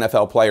right of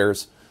NFL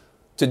players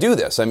to do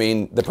this? I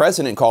mean, the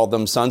president called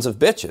them sons of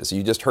bitches.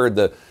 You just heard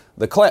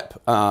the clip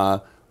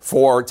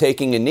for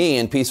taking a knee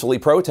and peacefully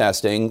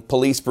protesting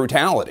police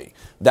brutality.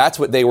 That's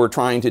what they were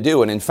trying to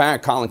do. And in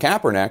fact, Colin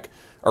Kaepernick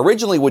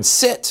originally would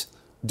sit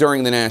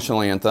during the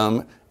national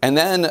anthem, and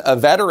then a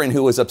veteran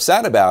who was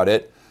upset about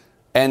it,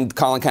 and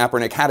Colin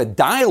Kaepernick had a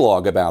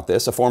dialogue about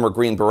this, a former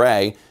Green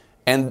Beret,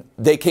 and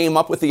they came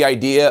up with the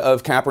idea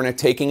of Kaepernick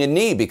taking a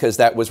knee because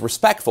that was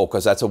respectful,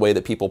 because that's a way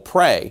that people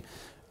pray.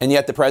 And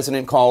yet the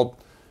president called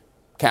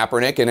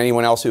Kaepernick and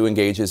anyone else who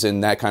engages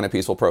in that kind of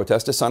peaceful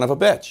protest a son of a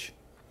bitch.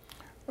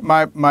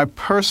 My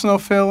personal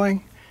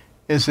feeling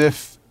is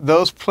if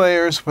those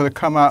players were to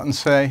come out and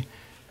say,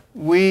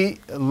 we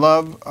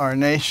love our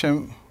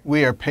nation,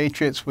 we are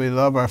patriots, we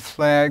love our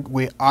flag,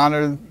 we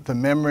honor the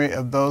memory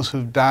of those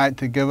who've died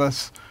to give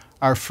us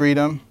our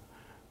freedom,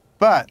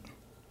 but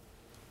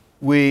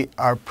we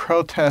are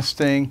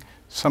protesting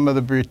some of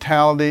the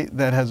brutality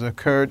that has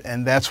occurred,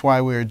 and that's why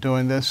we are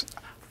doing this,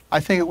 I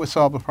think it would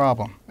solve the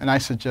problem, and I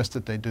suggest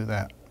that they do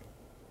that.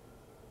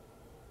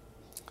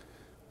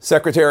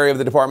 Secretary of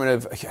the Department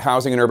of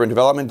Housing and Urban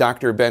Development,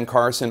 Dr. Ben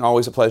Carson,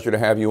 always a pleasure to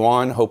have you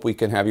on. Hope we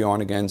can have you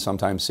on again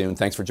sometime soon.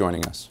 Thanks for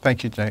joining us.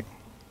 Thank you, Jake.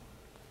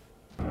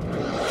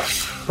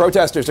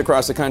 Protesters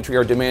across the country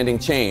are demanding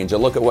change. A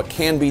look at what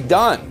can be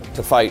done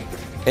to fight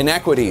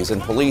inequities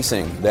in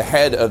policing. The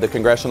head of the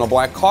Congressional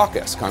Black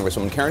Caucus,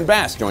 Congresswoman Karen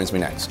Bass, joins me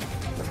next.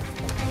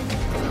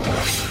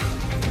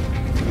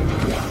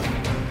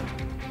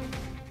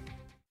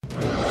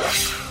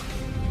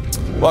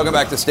 Welcome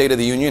back to State of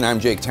the Union. I'm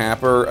Jake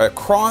Tapper.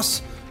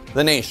 Across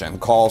the nation,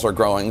 calls are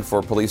growing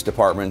for police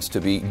departments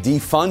to be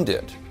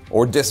defunded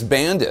or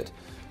disbanded.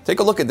 Take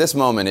a look at this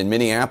moment in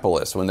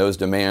Minneapolis when those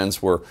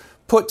demands were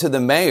put to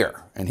the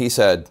mayor, and he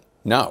said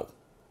no.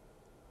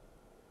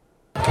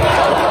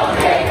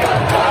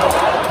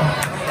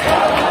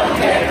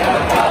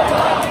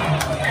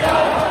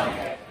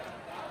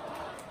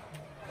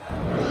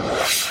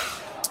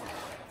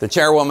 The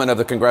chairwoman of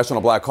the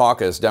Congressional Black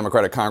Caucus,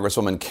 Democratic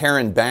Congresswoman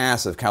Karen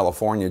Bass of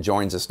California,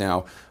 joins us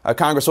now.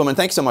 Congresswoman,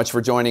 thanks so much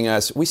for joining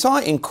us. We saw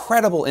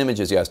incredible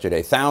images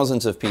yesterday,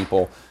 thousands of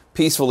people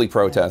peacefully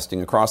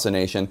protesting across the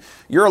nation.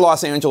 You're a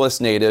Los Angeles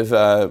native.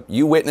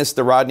 You witnessed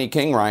the Rodney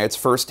King riots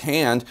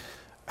firsthand.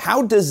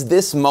 How does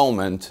this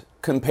moment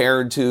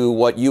compare to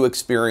what you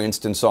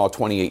experienced and saw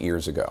 28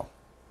 years ago?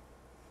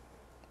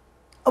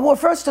 Well,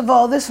 first of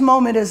all, this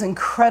moment is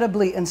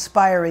incredibly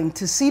inspiring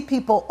to see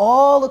people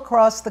all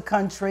across the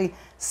country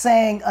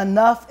saying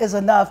enough is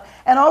enough,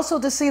 and also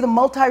to see the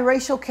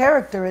multiracial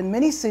character in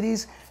many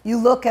cities. You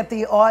look at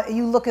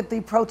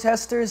the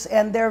protesters,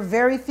 and there are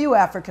very few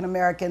African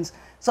Americans.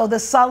 So the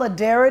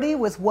solidarity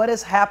with what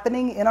is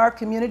happening in our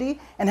community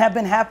and have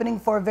been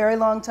happening for a very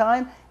long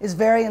time is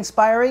very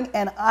inspiring,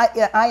 and I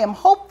am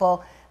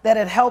hopeful that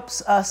it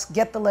helps us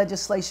get the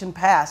legislation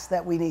passed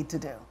that we need to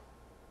do.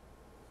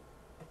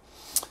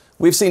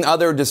 We've seen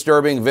other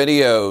disturbing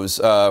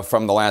videos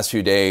from the last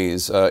few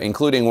days,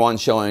 including one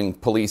showing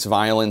police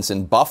violence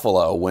in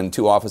Buffalo when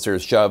two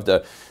officers shoved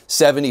a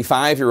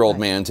 75-year-old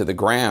man to the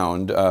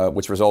ground,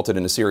 which resulted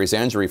in a serious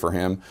injury for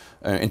him.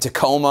 In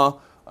Tacoma,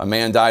 a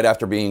man died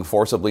after being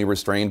forcibly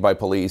restrained by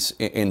police.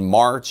 In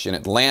March, in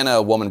Atlanta,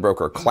 a woman broke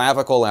her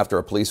clavicle after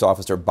a police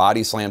officer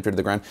body slammed her to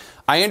the ground.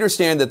 I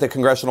understand that the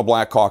Congressional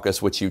Black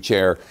Caucus, which you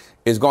chair,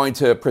 is going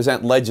to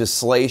present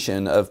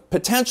legislation of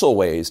potential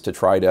ways to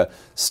try to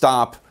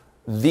stop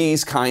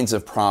these kinds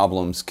of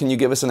problems. Can you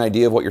give us an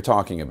idea of what you're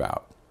talking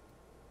about?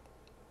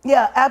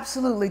 Yeah,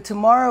 absolutely.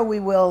 Tomorrow we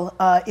will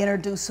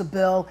introduce a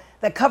bill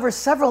that covers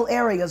several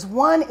areas.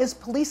 One is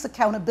police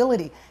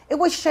accountability. It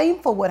was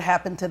shameful what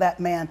happened to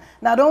that man.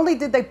 Not only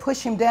did they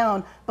push him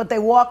down, but they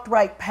walked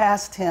right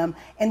past him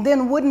and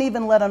then wouldn't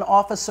even let an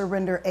officer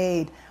render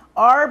aid.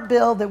 Our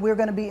bill that we're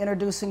going to be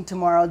introducing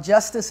tomorrow,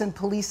 Justice in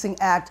Policing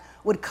Act,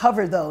 would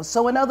cover those.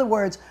 So in other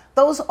words,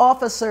 those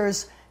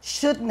officers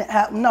shouldn't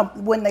have, no,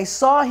 when they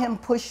saw him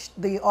push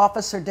the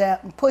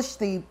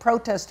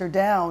protester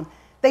down,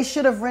 they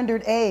should have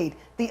rendered aid.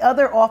 The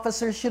other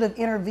officers should have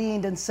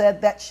intervened and said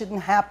that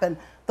shouldn't happen.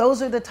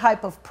 Those are the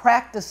type of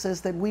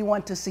practices that we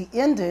want to see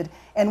ended.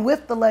 And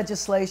with the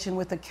legislation,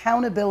 with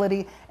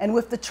accountability, and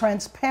with the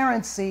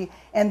transparency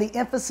and the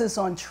emphasis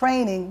on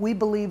training, we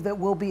believe that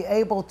we'll be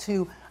able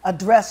to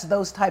address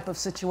those type of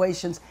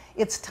situations.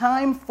 It's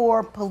time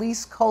for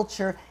police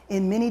culture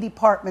in many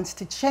departments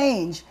to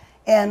change.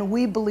 And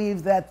we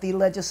believe that the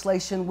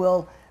legislation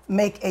will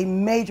make a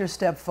major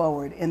step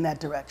forward in that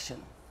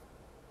direction.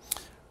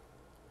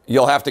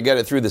 You'll have to get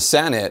it through the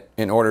Senate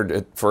in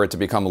order for it to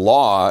become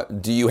law.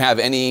 Do you have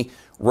any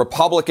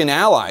Republican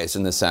allies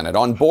in the Senate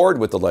on board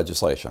with the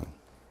legislation?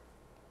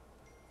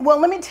 Well,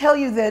 let me tell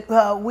you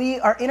that we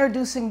are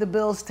introducing the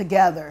bills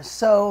together.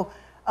 So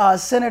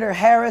Senator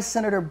Harris,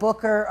 Senator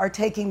Booker are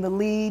taking the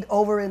lead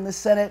over in the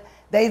Senate.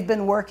 They've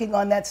been working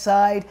on that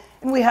side,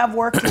 and we have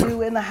work to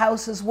do in the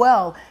House as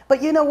well.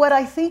 But you know what?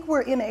 I think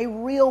we're in a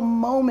real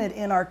moment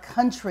in our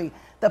country.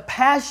 The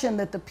passion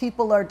that the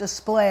people are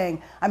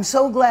displaying. I'm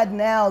so glad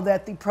now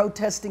that the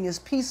protesting is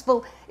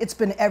peaceful. It's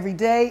been every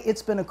day.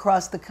 It's been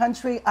across the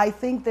country. I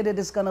think that it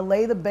is going to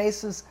lay the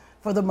basis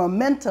for the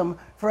momentum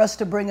for us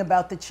to bring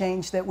about the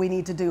change that we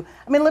need to do.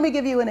 I mean, let me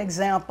give you an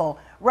example.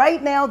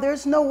 Right now,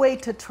 there's no way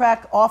to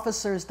track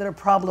officers that are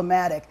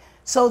problematic.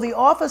 So the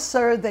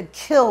officer that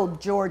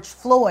killed George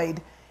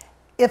Floyd,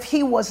 if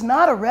he was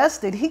not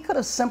arrested, he could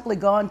have simply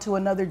gone to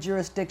another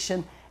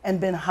jurisdiction and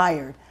been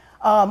hired.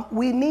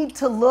 We need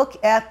to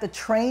look at the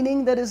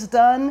training that is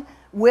done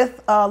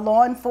with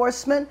law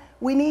enforcement.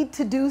 We need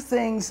to do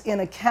things in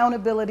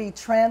accountability,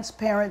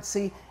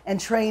 transparency, and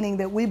training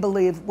that we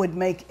believe would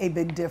make a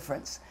big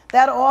difference.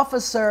 That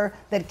officer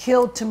that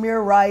killed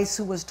Tamir Rice,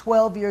 who was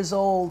 12 years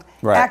old,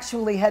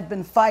 actually had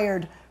been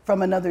fired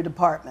from another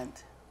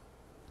department.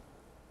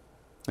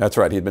 That's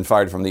right. He'd been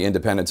fired from the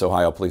Independence,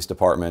 Ohio Police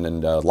Department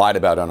and lied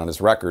about it on his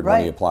record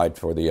when he applied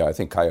for the, I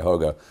think,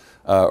 Cuyahoga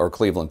or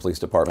Cleveland Police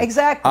Department.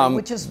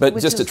 Exactly.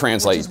 To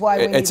translate,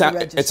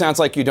 it sounds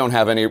like you don't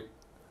have any.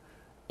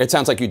 It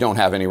sounds like you don't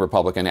have any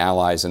Republican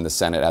allies in the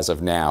Senate as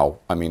of now.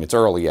 I mean, it's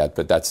early yet,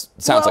 but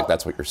sounds like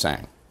that's what you're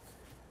saying.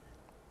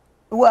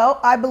 Well,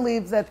 I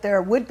believe that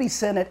there would be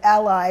Senate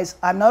allies.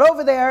 I'm not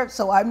over there,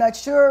 so I'm not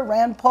sure.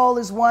 Rand Paul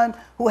is one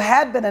who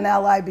had been an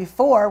ally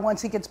before.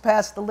 Once he gets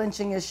past the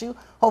lynching issue,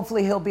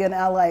 hopefully he'll be an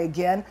ally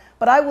again.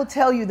 But I will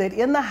tell you that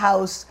in the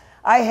House,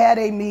 I had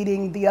a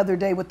meeting the other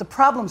day with the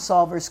Problem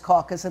Solvers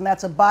Caucus, and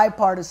that's a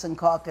bipartisan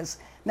caucus.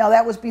 Now,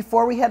 that was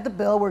before we had the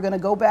bill. We're going to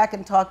go back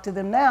and talk to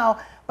them now.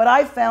 But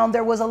I found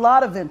there was a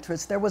lot of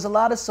interest. There was a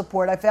lot of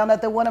support. I found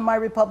out that one of my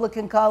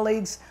Republican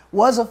colleagues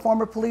was a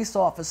former police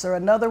officer.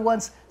 Another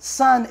one's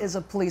son is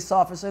a police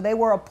officer. They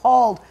were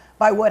appalled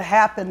by what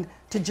happened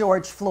to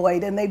George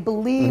Floyd, and they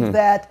believe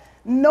that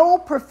no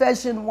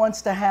profession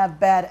wants to have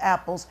bad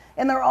apples.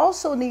 And there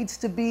also needs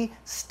to be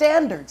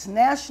standards,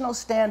 national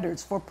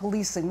standards for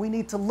policing. We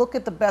need to look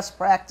at the best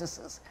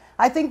practices.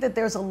 I think that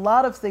there's a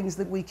lot of things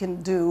that we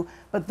can do,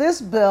 but this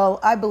bill,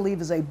 I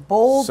believe, is a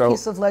bold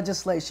piece of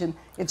legislation.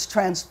 It's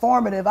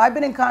transformative. I've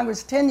been in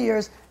Congress 10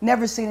 years,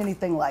 never seen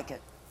anything like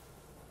it.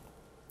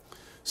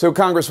 So,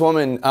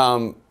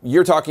 Congresswoman,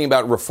 you're talking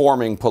about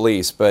reforming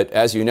police, but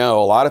as you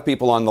know, a lot of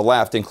people on the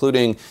left,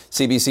 including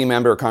CBC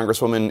member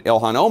Congresswoman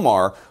Ilhan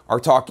Omar, are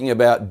talking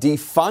about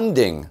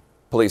defunding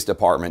police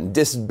department,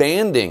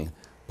 disbanding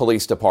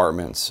police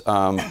departments.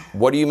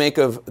 What do you make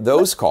of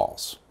those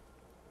calls?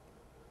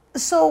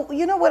 So,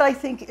 you know what I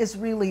think is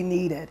really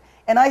needed?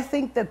 And I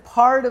think that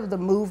part of the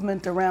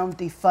movement around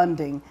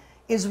defunding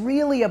is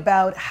really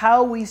about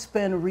how we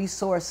spend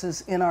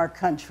resources in our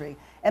country.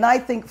 And I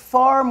think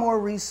far more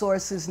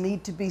resources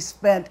need to be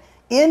spent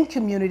in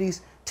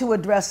communities to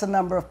address a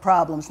number of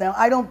problems. Now,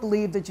 I don't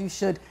believe that you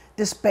should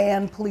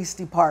disband police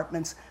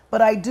departments,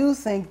 but I do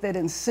think that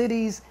in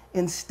cities,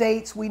 in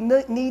states, we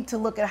need to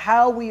look at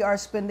how we are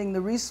spending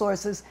the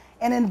resources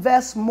and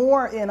invest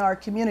more in our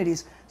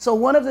communities. So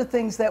one of the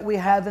things that we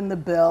have in the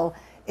bill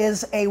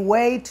is a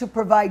way to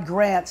provide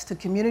grants to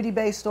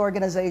community-based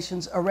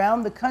organizations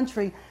around the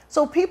country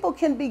so people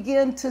can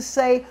begin to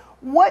say,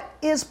 what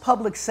is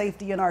public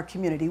safety in our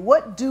community?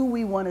 What do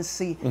we want to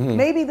see?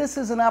 Maybe this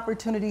is an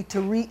opportunity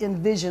to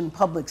re-envision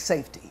public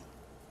safety.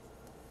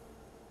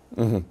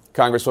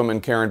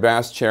 Congresswoman Karen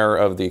Bass, chair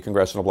of the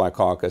Congressional Black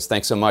Caucus,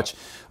 thanks so much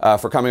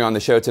for coming on the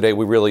show today.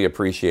 We really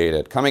appreciate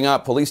it. Coming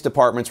up, police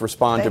departments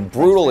respond to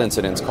brutal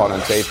incidents caught on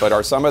tape, but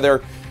are some of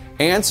their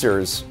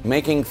answers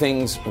making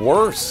things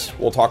worse?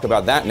 We'll talk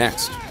about that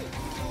next.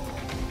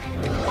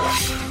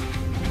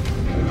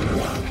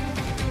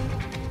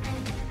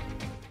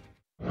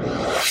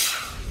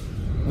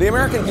 The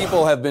American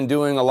people have been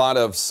doing a lot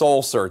of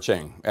soul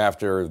searching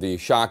after the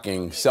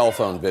shocking cell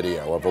phone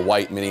video of a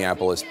white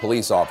Minneapolis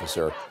police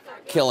officer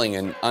killing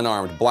an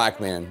unarmed black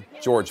man,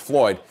 George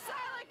Floyd,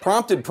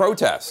 prompted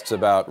protests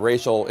about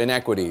racial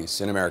inequities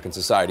in American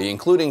society,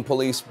 including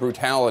police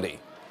brutality.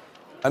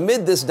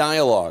 Amid this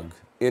dialogue,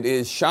 it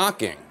is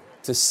shocking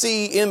to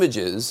see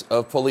images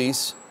of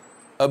police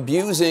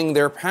abusing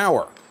their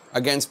power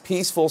against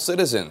peaceful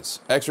citizens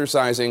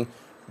exercising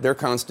their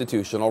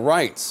constitutional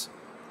rights.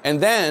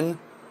 And then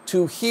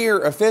to hear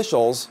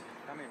officials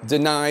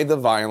deny the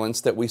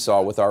violence that we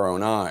saw with our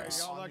own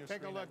eyes.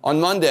 On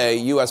Monday,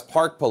 U.S.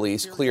 Park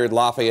Police cleared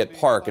Lafayette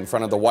Park in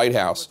front of the White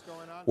House,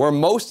 where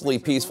mostly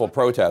peaceful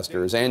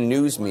protesters and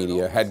news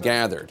media had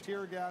gathered.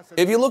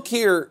 If you look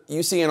here,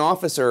 you see an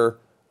officer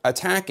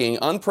attacking,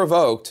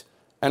 unprovoked,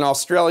 an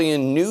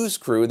Australian news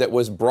crew that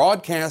was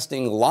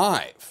broadcasting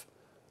live,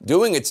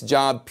 doing its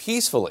job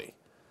peacefully.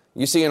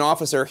 You see an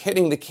officer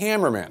hitting the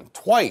cameraman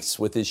twice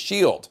with his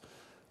shield.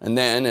 And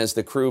then, as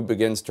the crew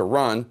begins to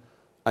run,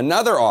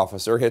 another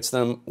officer hits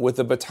them with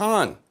a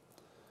baton.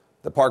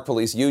 The Park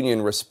Police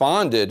Union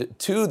responded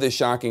to the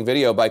shocking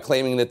video by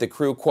claiming that the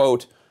crew,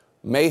 quote,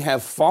 may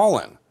have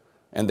fallen,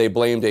 and they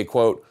blamed a,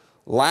 quote,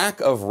 lack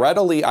of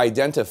readily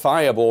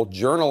identifiable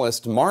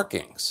journalist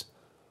markings.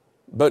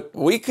 But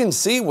we can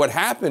see what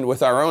happened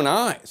with our own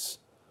eyes.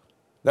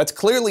 That's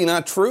clearly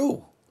not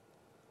true.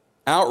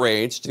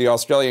 Outraged, the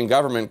Australian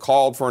government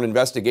called for an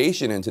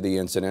investigation into the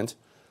incident.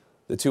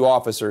 The two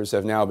officers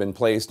have now been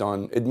placed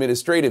on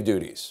administrative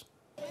duties.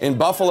 In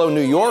Buffalo,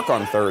 New York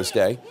on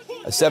Thursday,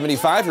 a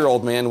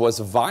 75-year-old man was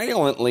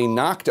violently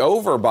knocked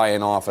over by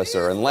an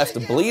officer and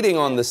left bleeding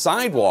on the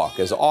sidewalk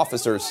as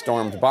officers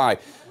stormed by.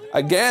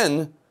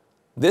 Again,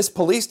 this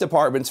police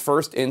department's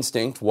first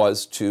instinct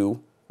was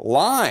to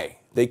lie.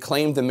 They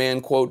claimed the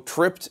man, quote,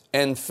 tripped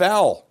and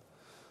fell.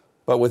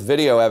 But with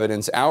video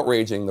evidence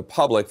outraging the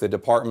public, the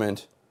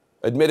department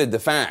admitted the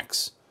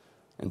facts.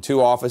 And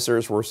two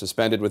officers were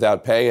suspended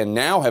without pay and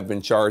now have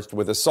been charged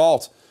with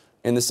assault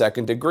in the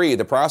second degree.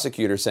 The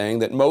prosecutor saying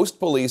that most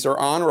police are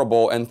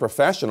honorable and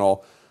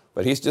professional,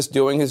 but he's just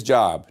doing his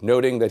job,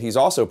 noting that he's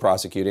also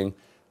prosecuting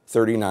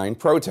 39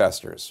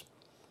 protesters.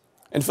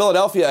 In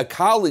Philadelphia, a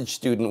college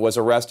student was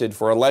arrested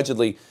for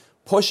allegedly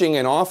pushing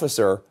an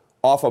officer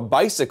off a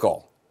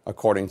bicycle,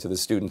 according to the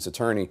student's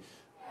attorney.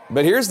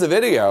 But here's the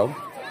video.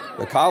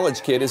 The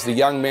college kid is the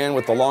young man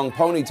with the long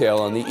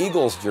ponytail and the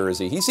Eagles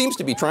jersey. He seems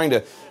to be trying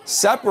to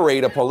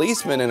separate a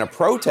policeman and a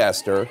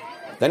protester.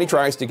 Then he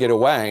tries to get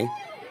away.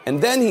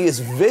 And then he is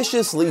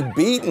viciously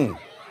beaten.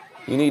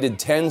 He needed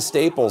 10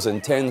 staples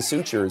and 10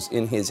 sutures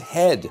in his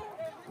head.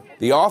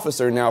 The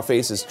officer now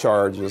faces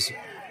charges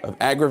of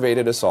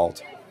aggravated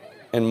assault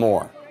and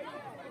more.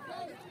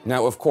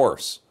 Now, of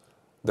course,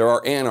 there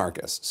are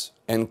anarchists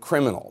and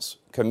criminals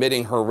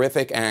committing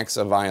horrific acts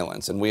of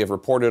violence, and we have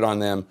reported on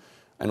them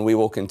and we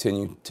will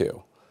continue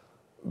to.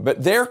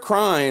 But their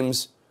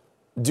crimes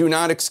do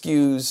not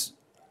excuse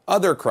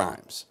other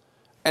crimes.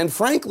 And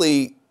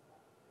frankly,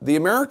 the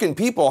American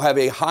people have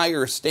a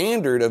higher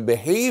standard of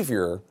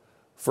behavior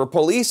for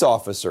police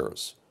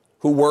officers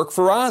who work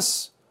for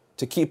us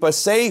to keep us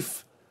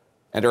safe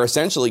and are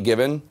essentially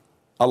given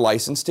a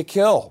license to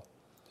kill.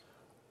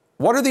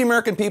 What are the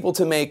American people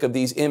to make of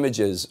these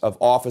images of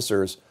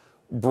officers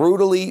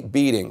brutally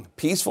beating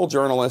peaceful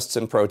journalists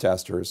and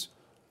protesters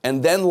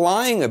and then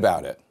lying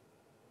about it?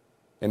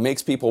 It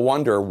makes people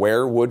wonder,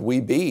 where would we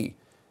be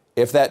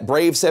if that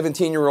brave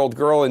 17-year-old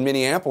girl in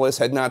Minneapolis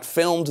had not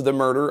filmed the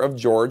murder of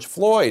George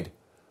Floyd?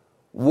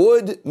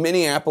 Would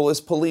Minneapolis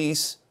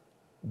police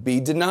be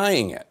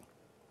denying it?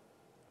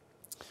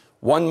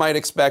 One might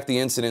expect the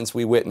incidents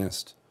we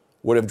witnessed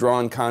would have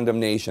drawn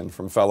condemnation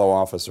from fellow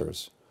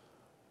officers.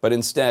 But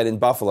instead, in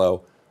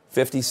Buffalo,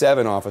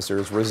 57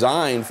 officers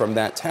resigned from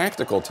that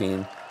tactical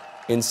team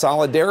in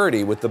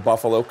solidarity with the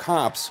Buffalo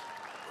cops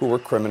who were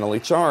criminally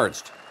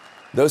charged.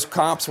 Those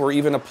cops were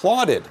even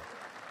applauded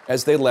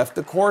as they left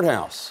the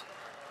courthouse.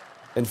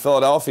 In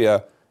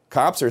Philadelphia,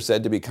 cops are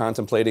said to be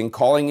contemplating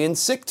calling in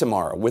sick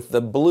tomorrow with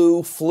the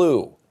blue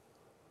flu.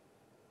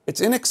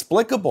 It's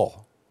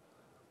inexplicable.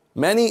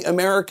 Many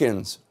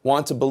Americans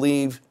want to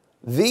believe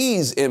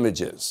these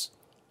images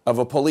of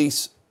a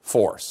police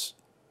force,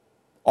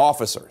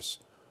 officers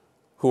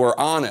who are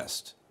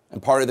honest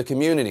and part of the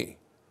community,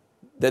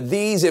 that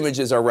these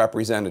images are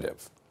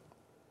representative.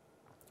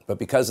 But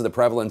because of the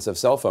prevalence of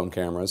cell phone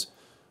cameras,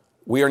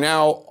 we are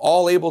now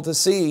all able to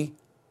see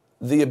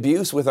the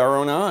abuse with our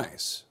own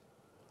eyes.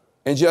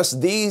 In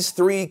just these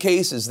 3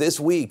 cases this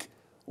week,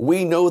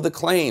 we know the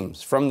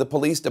claims from the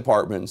police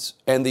departments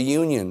and the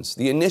unions,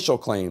 the initial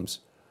claims,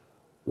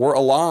 were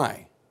a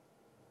lie.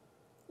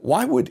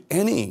 Why would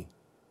any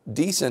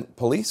decent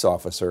police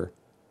officer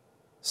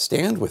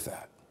stand with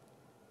that?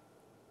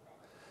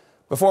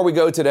 Before we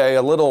go today,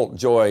 a little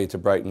joy to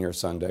brighten your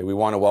Sunday. We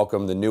want to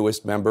welcome the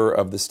newest member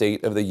of the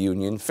State of the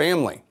Union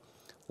family,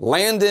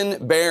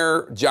 Landon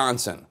Bear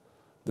Johnson,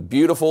 the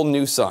beautiful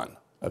new son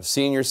of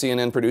senior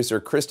CNN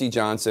producer Christy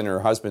Johnson and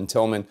her husband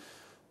Tillman.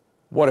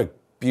 What a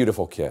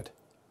beautiful kid.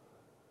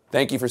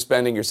 Thank you for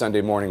spending your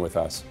Sunday morning with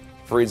us.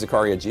 Fareed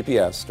Zakaria,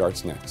 GPS,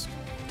 starts next.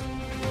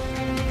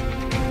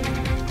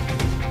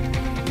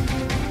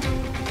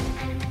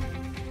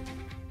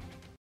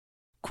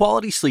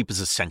 Quality sleep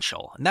is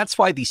essential, and that's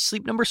why the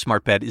Sleep Number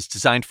Smart Bed is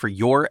designed for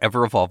your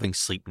ever-evolving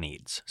sleep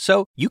needs.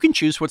 So you can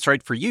choose what's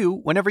right for you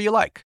whenever you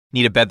like.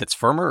 Need a bed that's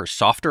firmer or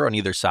softer on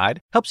either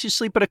side? Helps you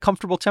sleep at a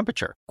comfortable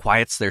temperature.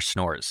 Quiets their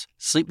snores.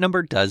 Sleep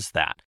Number does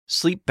that.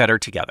 Sleep better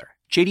together.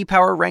 J.D.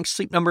 Power ranks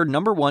Sleep Number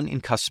 #1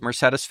 in customer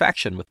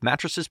satisfaction with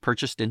mattresses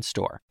purchased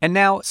in-store. And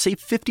now, save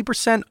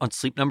 50% on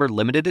Sleep Number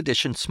limited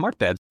edition smart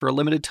beds for a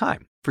limited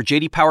time. For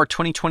J.D. Power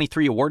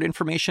 2023 award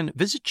information,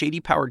 visit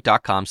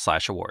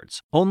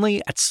jdpower.com/awards.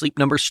 Only at Sleep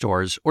Number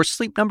stores or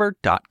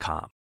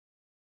sleepnumber.com.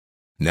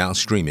 Now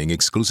streaming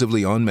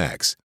exclusively on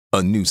Max,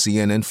 a new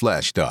CNN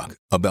flash doc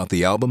about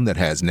the album that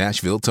has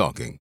Nashville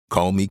talking,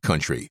 Call Me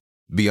Country.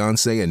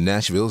 Beyoncé and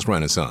Nashville's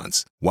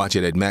Renaissance. Watch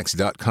it at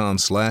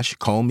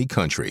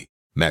max.com/callmecountry.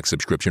 Max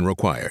subscription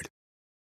required.